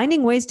low, or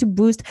finding ways to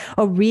boost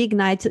or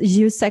reignite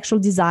youth sexual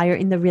desire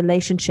in the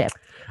relationship.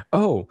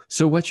 Oh,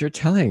 so what you're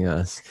telling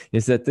us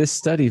is that this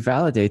study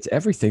validates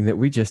everything that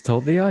we just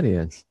told the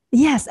audience.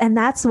 Yes, and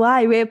that's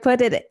why we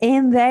put it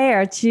in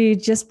there to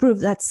just prove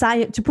that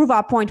science, to prove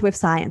our point with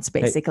science,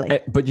 basically.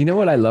 But you know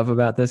what I love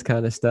about this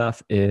kind of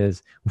stuff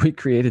is we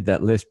created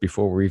that list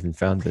before we even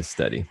found this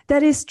study.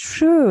 That is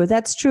true.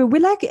 That's true. We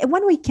like,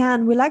 when we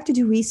can, we like to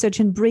do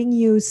research and bring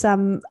you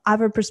some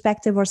other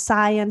perspective or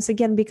science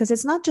again, because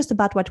it's not just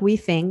about what we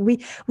think.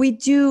 We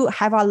do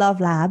have our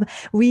love lab.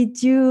 We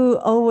do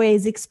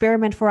always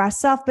experiment for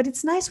ourselves, but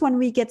it's nice when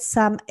we get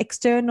some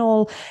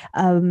external,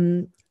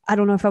 I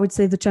don't know if I would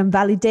say the term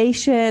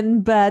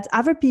validation, but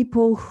other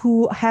people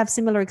who have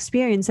similar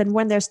experience. And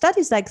when there are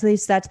studies like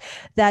this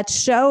that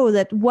show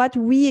that what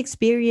we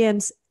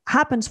experience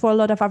happens for a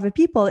lot of other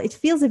people, it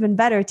feels even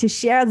better to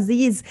share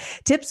these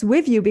tips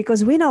with you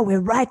because we know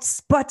we're right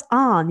spot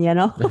on, you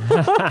know?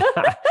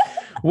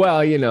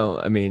 Well, you know,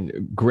 I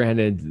mean,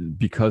 granted,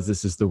 because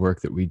this is the work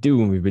that we do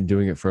and we've been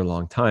doing it for a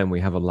long time, we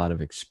have a lot of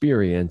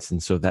experience.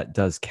 And so that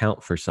does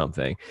count for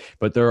something.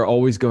 But there are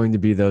always going to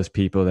be those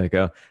people that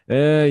go,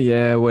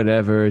 yeah,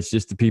 whatever. It's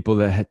just the people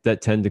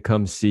that tend to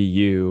come see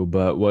you.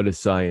 But what does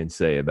science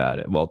say about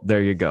it? Well,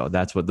 there you go.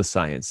 That's what the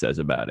science says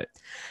about it.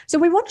 So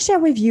we want to share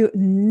with you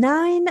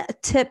 9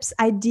 tips,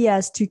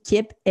 ideas to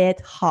keep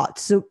it hot.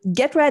 So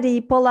get ready,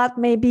 pull out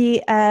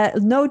maybe a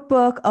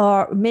notebook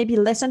or maybe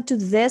listen to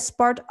this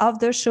part of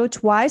the show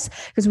twice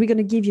because we're going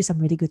to give you some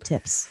really good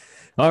tips.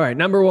 All right.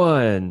 Number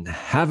 1,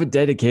 have a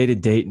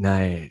dedicated date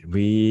night.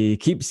 We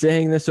keep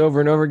saying this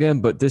over and over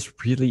again, but this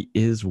really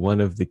is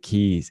one of the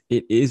keys.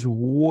 It is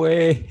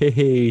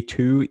way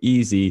too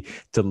easy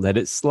to let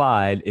it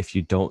slide if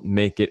you don't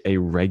make it a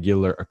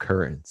regular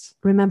occurrence.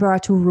 Remember our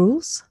 2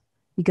 rules?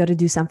 You got to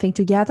do something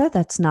together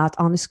that's not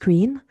on the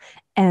screen,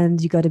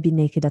 and you got to be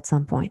naked at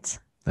some point.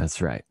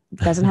 That's right. It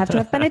doesn't have to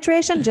have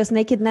penetration, just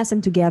nakedness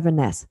and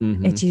togetherness.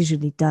 Mm-hmm. It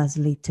usually does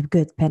lead to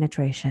good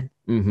penetration.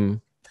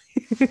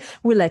 Mm-hmm.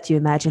 We'll let you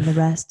imagine the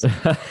rest.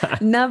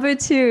 Number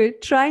 2,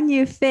 try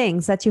new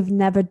things that you've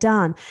never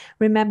done.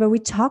 Remember, we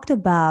talked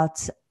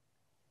about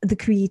the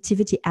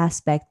creativity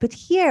aspect, but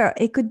here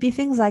it could be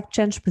things like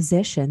change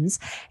positions,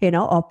 you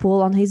know, or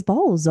pull on his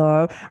balls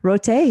or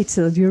rotate,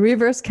 or do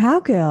reverse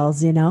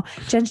cowgirls, you know,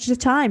 change the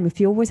time. If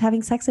you're always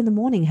having sex in the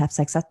morning, have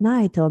sex at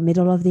night or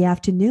middle of the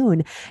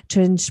afternoon,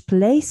 change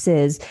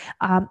places,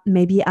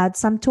 maybe add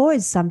some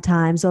toys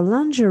sometimes or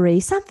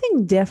lingerie,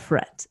 something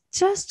different.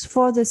 Just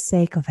for the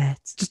sake of it.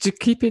 Just to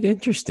keep it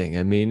interesting.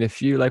 I mean,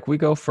 if you we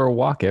go for a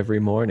walk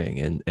every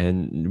morning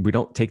and we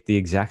don't take the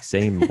exact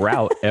same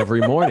route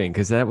every morning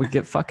because that would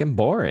get fucking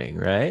boring,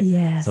 right?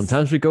 Yes.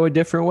 Sometimes we go a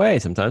different way.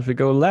 Sometimes we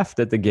go left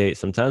at the gate.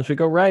 Sometimes we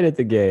go right at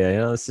the gate. You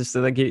know, it's just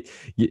like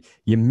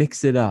you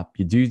mix it up.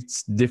 You do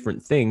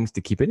different things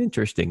to keep it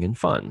interesting and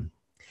fun.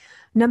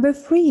 Number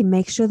 3,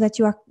 make sure that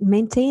you are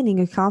maintaining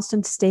a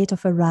constant state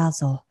of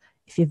arousal.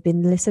 If you've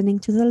been listening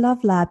to the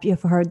Love Lab,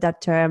 you've heard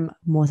that term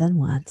more than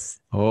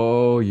once.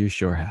 Oh, you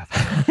sure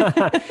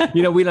have.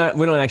 You know, we don't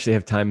actually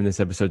have time in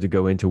this episode to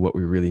go into what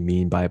we really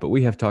mean by it, but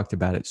we have talked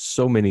about it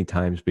so many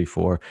times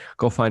before.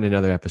 Go find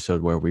another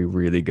episode where we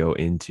really go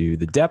into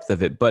the depth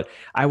of it. But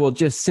I will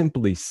just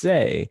simply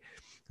say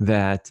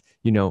that,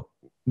 you know,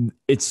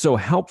 it's so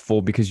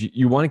helpful because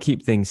you want to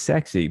keep things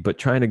sexy, but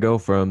trying to go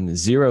from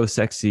 0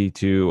 sexy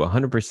to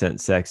 100%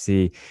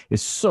 sexy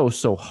is so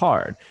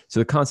hard. So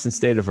the constant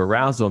state of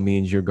arousal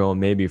means you're going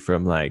maybe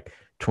from like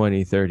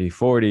 20, 30,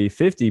 40,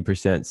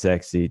 50%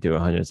 sexy to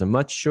 100. It's a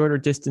much shorter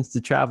distance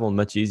to travel and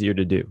much easier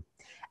to do.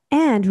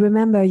 And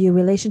remember, your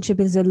relationship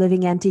is a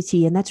living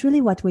entity. And that's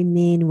really what we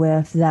mean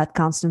with that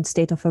constant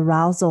state of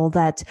arousal,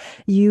 that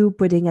you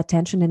putting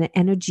attention and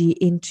energy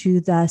into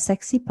the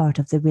sexy part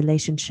of the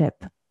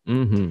relationship.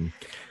 Mm-hmm.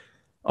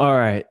 All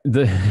right.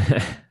 The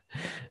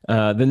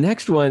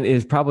next one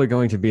is probably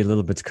going to be a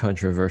little bit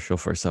controversial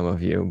for some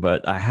of you,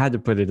 but I had to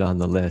put it on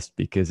the list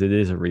because it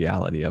is a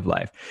reality of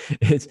life.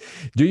 It's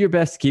do your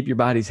best to keep your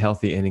bodies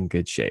healthy and in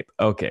good shape.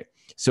 Okay.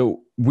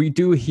 So we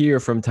do hear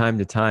from time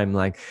to time,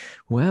 like,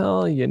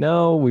 well, you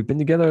know, we've been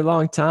together a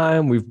long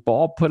time. We've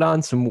all put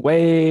on some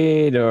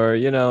weight, or,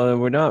 you know,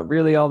 we're not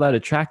really all that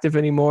attractive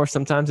anymore.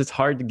 Sometimes it's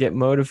hard to get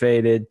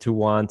motivated to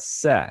want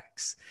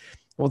sex.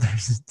 Well,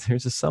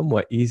 there's a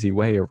somewhat easy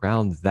way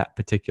around that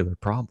particular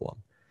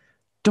problem.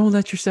 Don't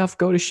let yourself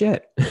go to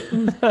shit.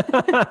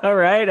 All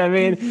right. I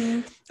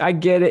mean, I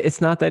get it. It's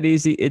not that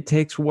easy. It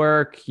takes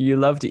work. You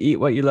love to eat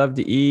what you love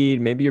to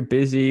eat. Maybe you're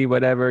busy,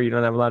 whatever. You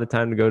don't have a lot of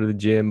time to go to the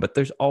gym, but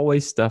there's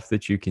always stuff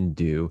that you can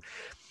do.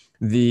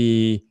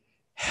 The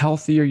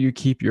healthier you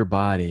keep your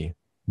body,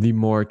 the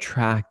more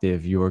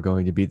attractive you are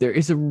going to be. There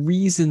is a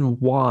reason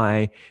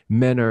why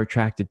men are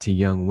attracted to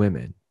young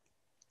women.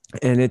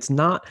 And it's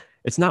not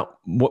It's not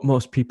what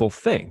most people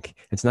think.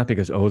 It's not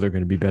because, oh, they're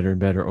going to be better and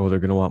better. Oh, they're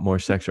going to want more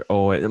sex. Or,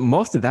 oh,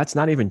 most of that's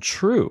not even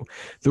true.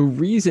 The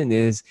reason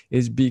is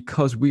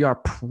because we are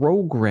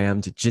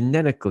programmed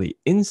genetically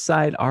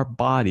inside our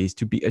bodies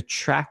to be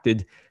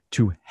attracted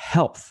to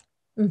health.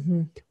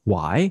 Mm-hmm.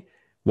 Why?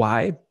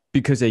 Why?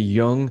 Because a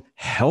young,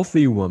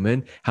 healthy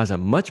woman has a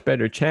much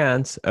better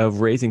chance of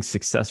raising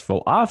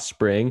successful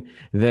offspring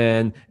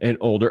than an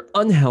older,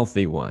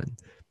 unhealthy one,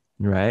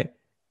 right?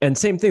 And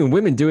same thing,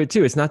 women do it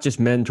too. It's not just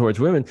men towards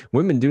women.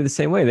 Women do the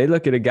same way. They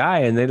look at a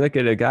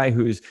guy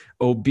who's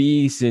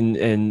obese and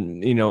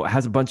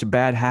has a bunch of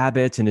bad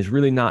habits and is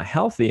really not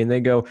healthy, and they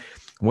go,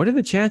 what are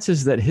the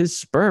chances that his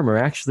sperm are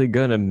actually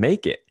going to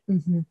make it?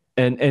 Mm-hmm.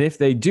 And if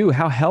they do,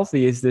 how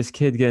healthy is this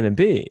kid going to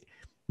be?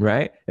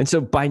 Right. And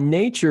so by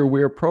nature,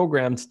 we're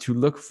programmed to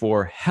look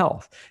for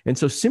health. And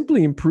so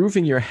simply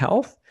improving your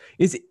health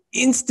is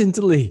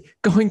instantly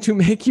going to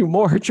make you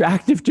more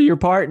attractive to your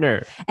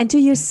partner. And to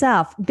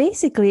yourself.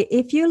 Basically,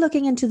 if you're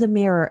looking into the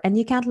mirror and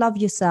you can't love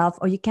yourself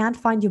or you can't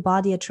find your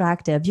body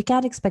attractive, you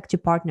can't expect your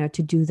partner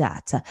to do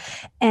that.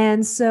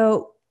 And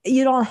so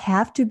you don't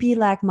have to be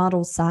like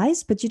model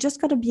size, but you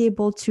just got to be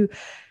able to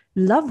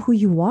love who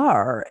you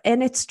are.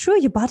 And it's true,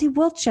 your body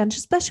will change,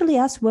 especially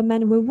as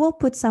women. We will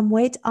put some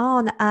weight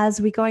on as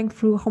we're going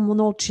through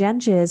hormonal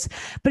changes,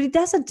 but it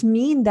doesn't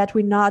mean that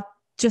we're not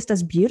just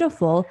as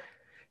beautiful.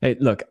 Hey,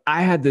 look,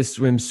 I had this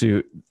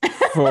swimsuit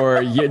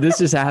for years. This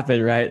just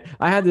happened, right?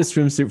 I had this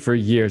swimsuit for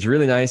years.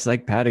 Really nice,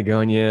 like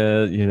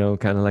Patagonia,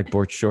 kind of like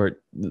board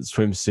short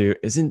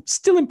swimsuit.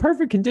 Still in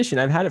perfect condition.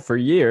 I've had it for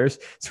years,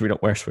 so we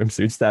don't wear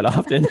swimsuits that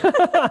often.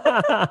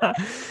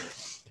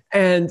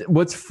 And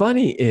what's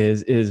funny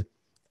is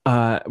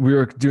we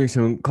were doing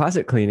some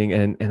closet cleaning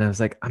and I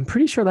was like, I'm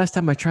pretty sure last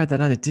time I tried that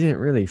on, it didn't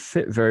really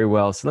fit very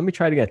well. So let me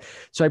try it again.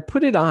 So I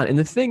put it on. And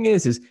the thing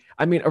is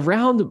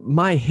around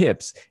my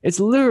hips,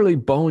 it's literally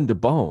bone to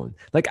bone.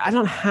 Like I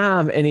don't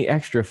have any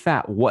extra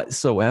fat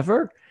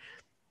whatsoever,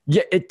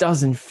 yet it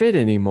doesn't fit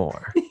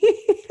anymore.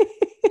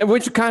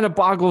 Which kind of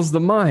boggles the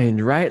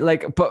mind, right?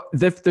 Like, but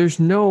if there's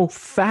no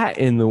fat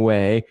in the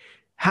way,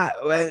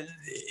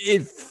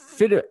 it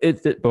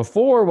fit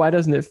before, why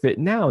doesn't it fit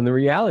now? And the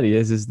reality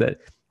is that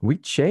we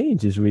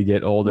change as we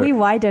get older. We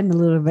widen a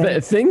little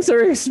bit. Things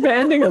are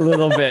expanding a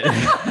little bit.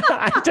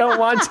 I don't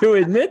want to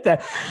admit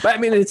that,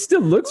 but it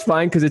still looks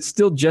fine because it's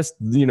still just,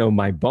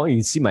 my bone. You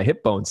can see my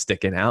hip bone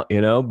sticking out,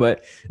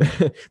 but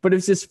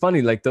it's just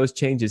funny. Like those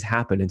changes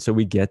happen. And so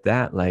we get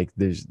that, like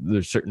there's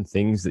certain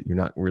things that you're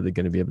not really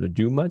going to be able to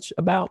do much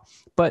about,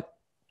 but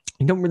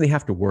you don't really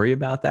have to worry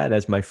about that.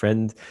 As my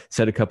friend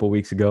said a couple of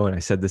weeks ago, and I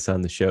said this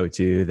on the show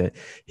too, that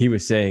he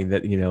was saying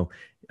that,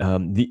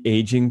 the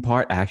aging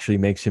part actually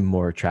makes him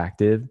more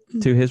attractive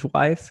to his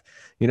wife,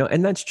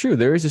 and that's true.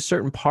 There is a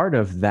certain part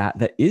of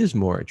that is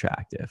more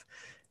attractive.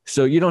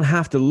 So you don't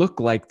have to look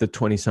like the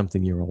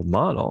 20-something-year-old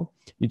model.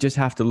 You just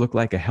have to look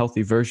like a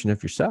healthy version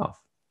of yourself,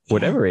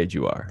 whatever age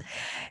you are.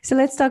 So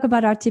let's talk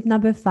about our tip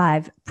number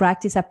 5.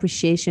 Practice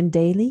appreciation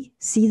daily.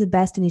 See the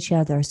best in each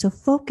other. So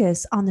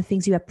focus on the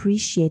things you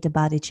appreciate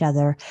about each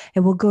other.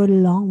 It will go a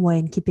long way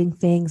in keeping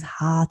things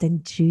hot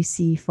and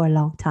juicy for a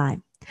long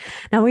time.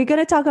 Now we're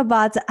going to talk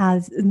about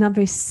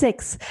number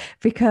 6,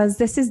 because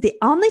this is the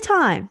only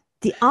time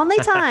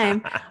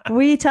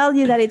we tell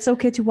you that it's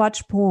okay to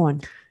watch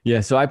porn. Yeah,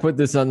 so I put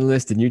this on the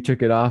list and you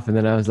took it off, and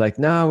then I was like,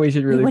 no, we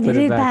should really put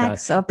it back on.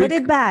 So put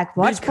it back.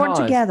 Watch porn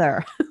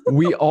together.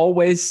 We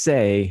always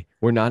say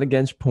we're not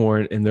against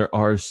porn and there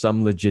are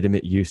some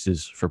legitimate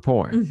uses for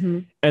porn. Mm-hmm.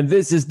 And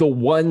this is the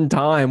one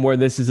time where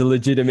this is a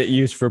legitimate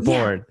use for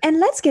porn. And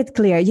let's get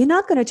clear. You're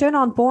not going to turn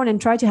on porn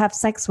and try to have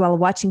sex while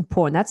watching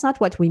porn. That's not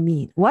what we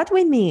mean. What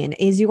we mean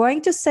is you're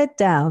going to sit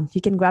down.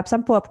 You can grab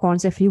some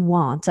popcorns if you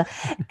want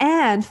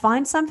and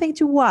find something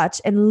to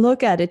watch and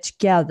look at it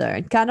together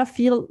and kind of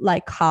feel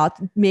like hot.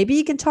 Maybe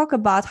you can talk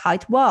about how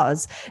it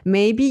was.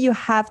 Maybe you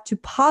have to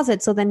pause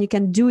it so then you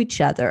can do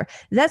each other.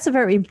 That's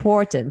very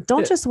important.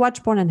 Don't just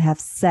watch porn and have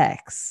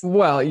sex.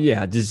 Well,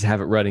 yeah, just have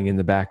it running in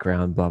the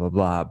background, blah, blah,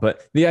 blah.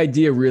 But the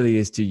idea really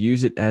is to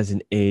use it as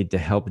an aid to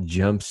help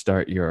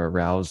jumpstart your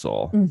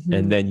arousal. Mm-hmm.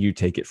 And then you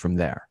take it from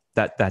there.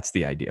 That's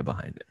the idea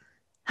behind it.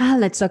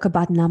 Let's talk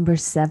about number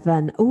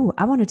 7. Oh,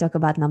 I want to talk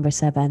about number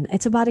 7.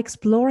 It's about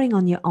exploring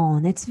on your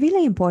own. It's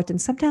really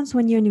important. Sometimes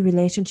when you're in a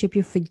relationship,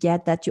 you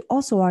forget that you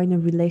also are in a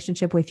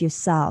relationship with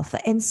yourself.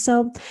 And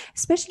so,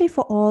 especially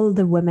for all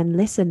the women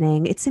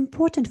listening, it's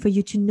important for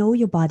you to know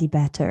your body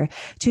better,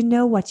 to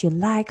know what you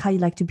like, how you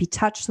like to be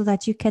touched, so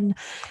that you can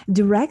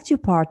direct your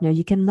partner.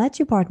 You can let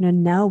your partner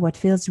know what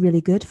feels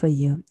really good for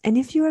you. And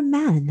if you're a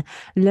man,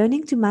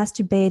 learning to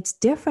masturbate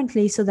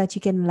differently so that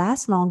you can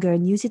last longer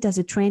and use it as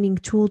a training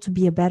tool to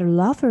be a better better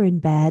lover in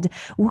bed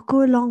will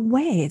go a long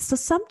way. So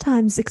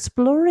sometimes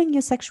exploring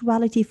your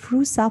sexuality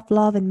through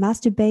self-love and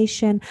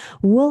masturbation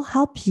will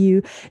help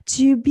you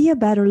to be a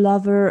better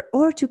lover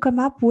or to come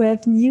up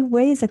with new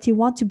ways that you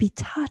want to be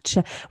touched,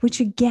 which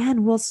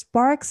again will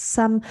spark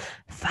some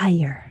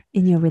fire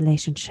in your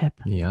relationship.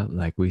 Yeah,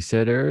 like we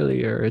said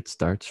earlier, it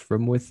starts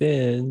from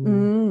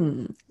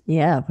within.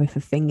 Yeah, with a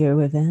finger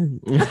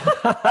within.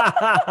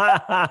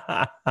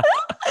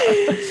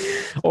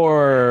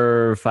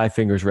 Or 5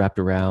 fingers wrapped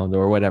around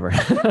or whatever.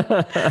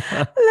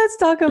 Let's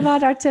talk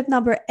about our tip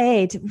number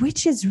 8,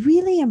 which is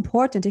really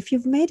important. If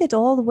you've made it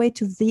all the way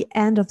to the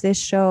end of this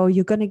show,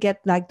 you're going to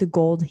get like the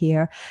gold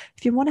here.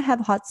 If you want to have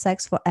hot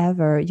sex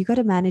forever, you got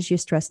to manage your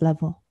stress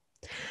level.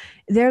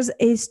 There's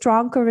a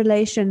strong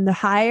correlation. The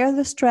higher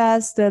the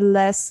stress, the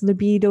less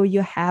libido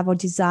you have or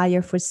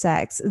desire for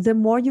sex. The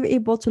more you're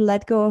able to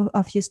let go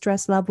of your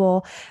stress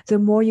level, the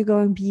more you're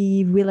going to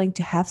be willing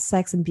to have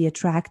sex and be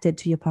attracted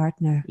to your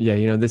partner.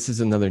 Yeah, this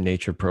is another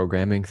nature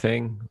programming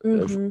thing.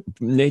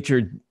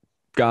 Nature,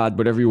 God,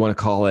 whatever you want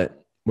to call it,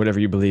 whatever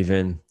you believe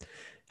in,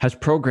 has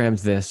programmed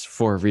this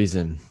for a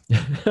reason.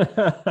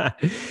 And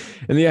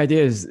the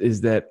idea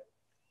is that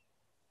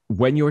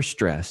when you're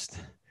stressed,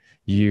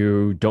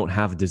 you don't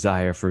have a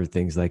desire for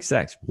things like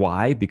sex.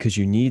 Why? Because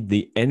you need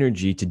the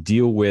energy to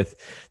deal with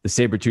the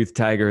saber-toothed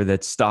tiger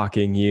that's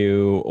stalking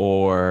you,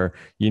 or,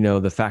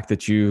 the fact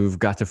that you've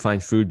got to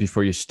find food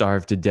before you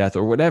starve to death,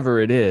 or whatever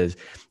it is.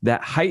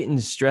 That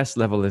heightened stress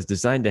level is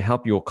designed to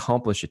help you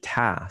accomplish a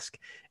task.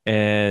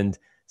 And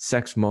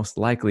sex most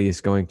likely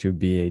is going to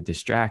be a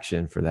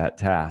distraction for that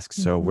task.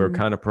 So we're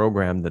kind of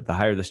programmed that the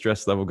higher the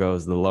stress level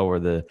goes, the lower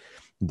the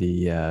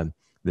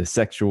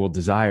sexual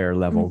desire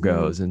level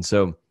goes. And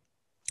so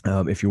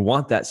if you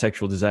want that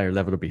sexual desire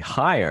level to be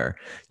higher,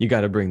 you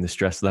got to bring the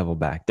stress level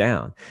back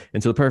down.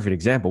 And so the perfect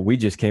example, we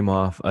just came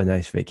off a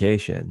nice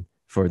vacation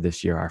for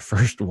this year, our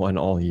first one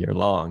all year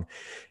long.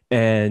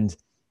 And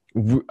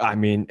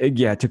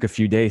it took a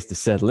few days to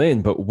settle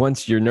in, but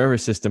once your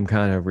nervous system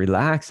kind of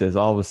relaxes,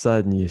 all of a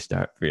sudden you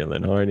start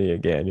feeling horny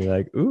again. You're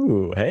like,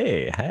 ooh,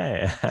 hey,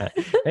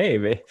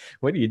 babe,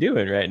 what are you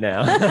doing right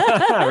now?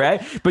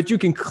 Right? But you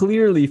can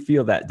clearly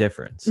feel that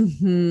difference.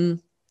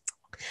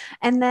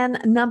 And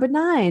then number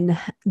 9,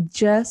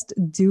 just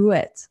do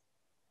it.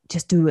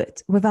 Just do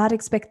it without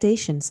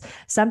expectations.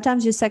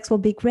 Sometimes your sex will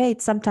be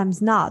great,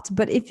 sometimes not.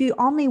 But if you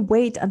only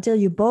wait until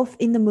you're both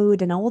in the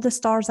mood and all the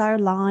stars are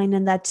aligned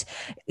and that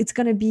it's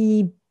going to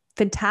be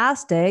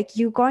fantastic,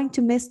 you're going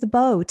to miss the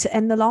boat.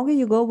 And the longer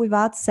you go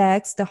without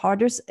sex, the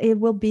harder it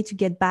will be to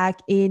get back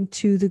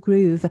into the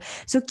groove.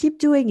 So keep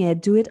doing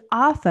it. Do it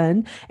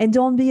often and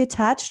don't be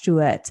attached to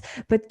it,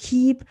 but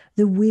keep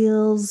the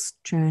wheels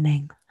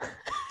turning.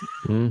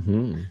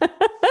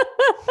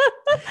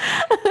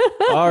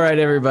 All right,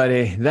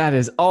 everybody. That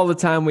is all the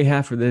time we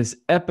have for this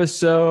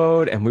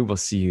episode, and we will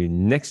see you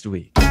next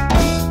week.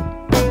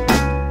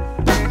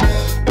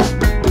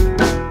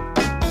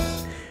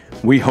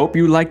 We hope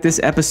you liked this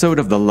episode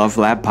of the Love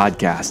Lab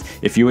podcast.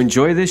 If you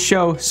enjoy this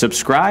show,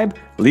 subscribe,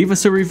 leave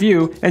us a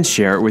review, and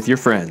share it with your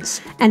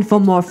friends. And for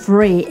more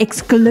free,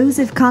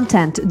 exclusive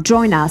content,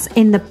 join us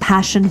in the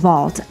Passion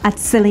Vault at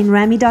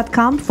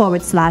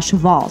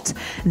CelineRemy.com/vault.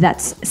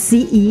 That's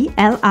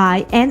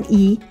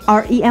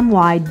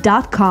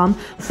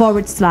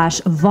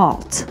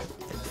CelineRemy.com/vault.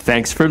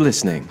 Thanks for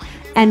listening.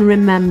 And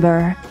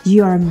remember,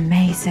 you're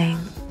amazing.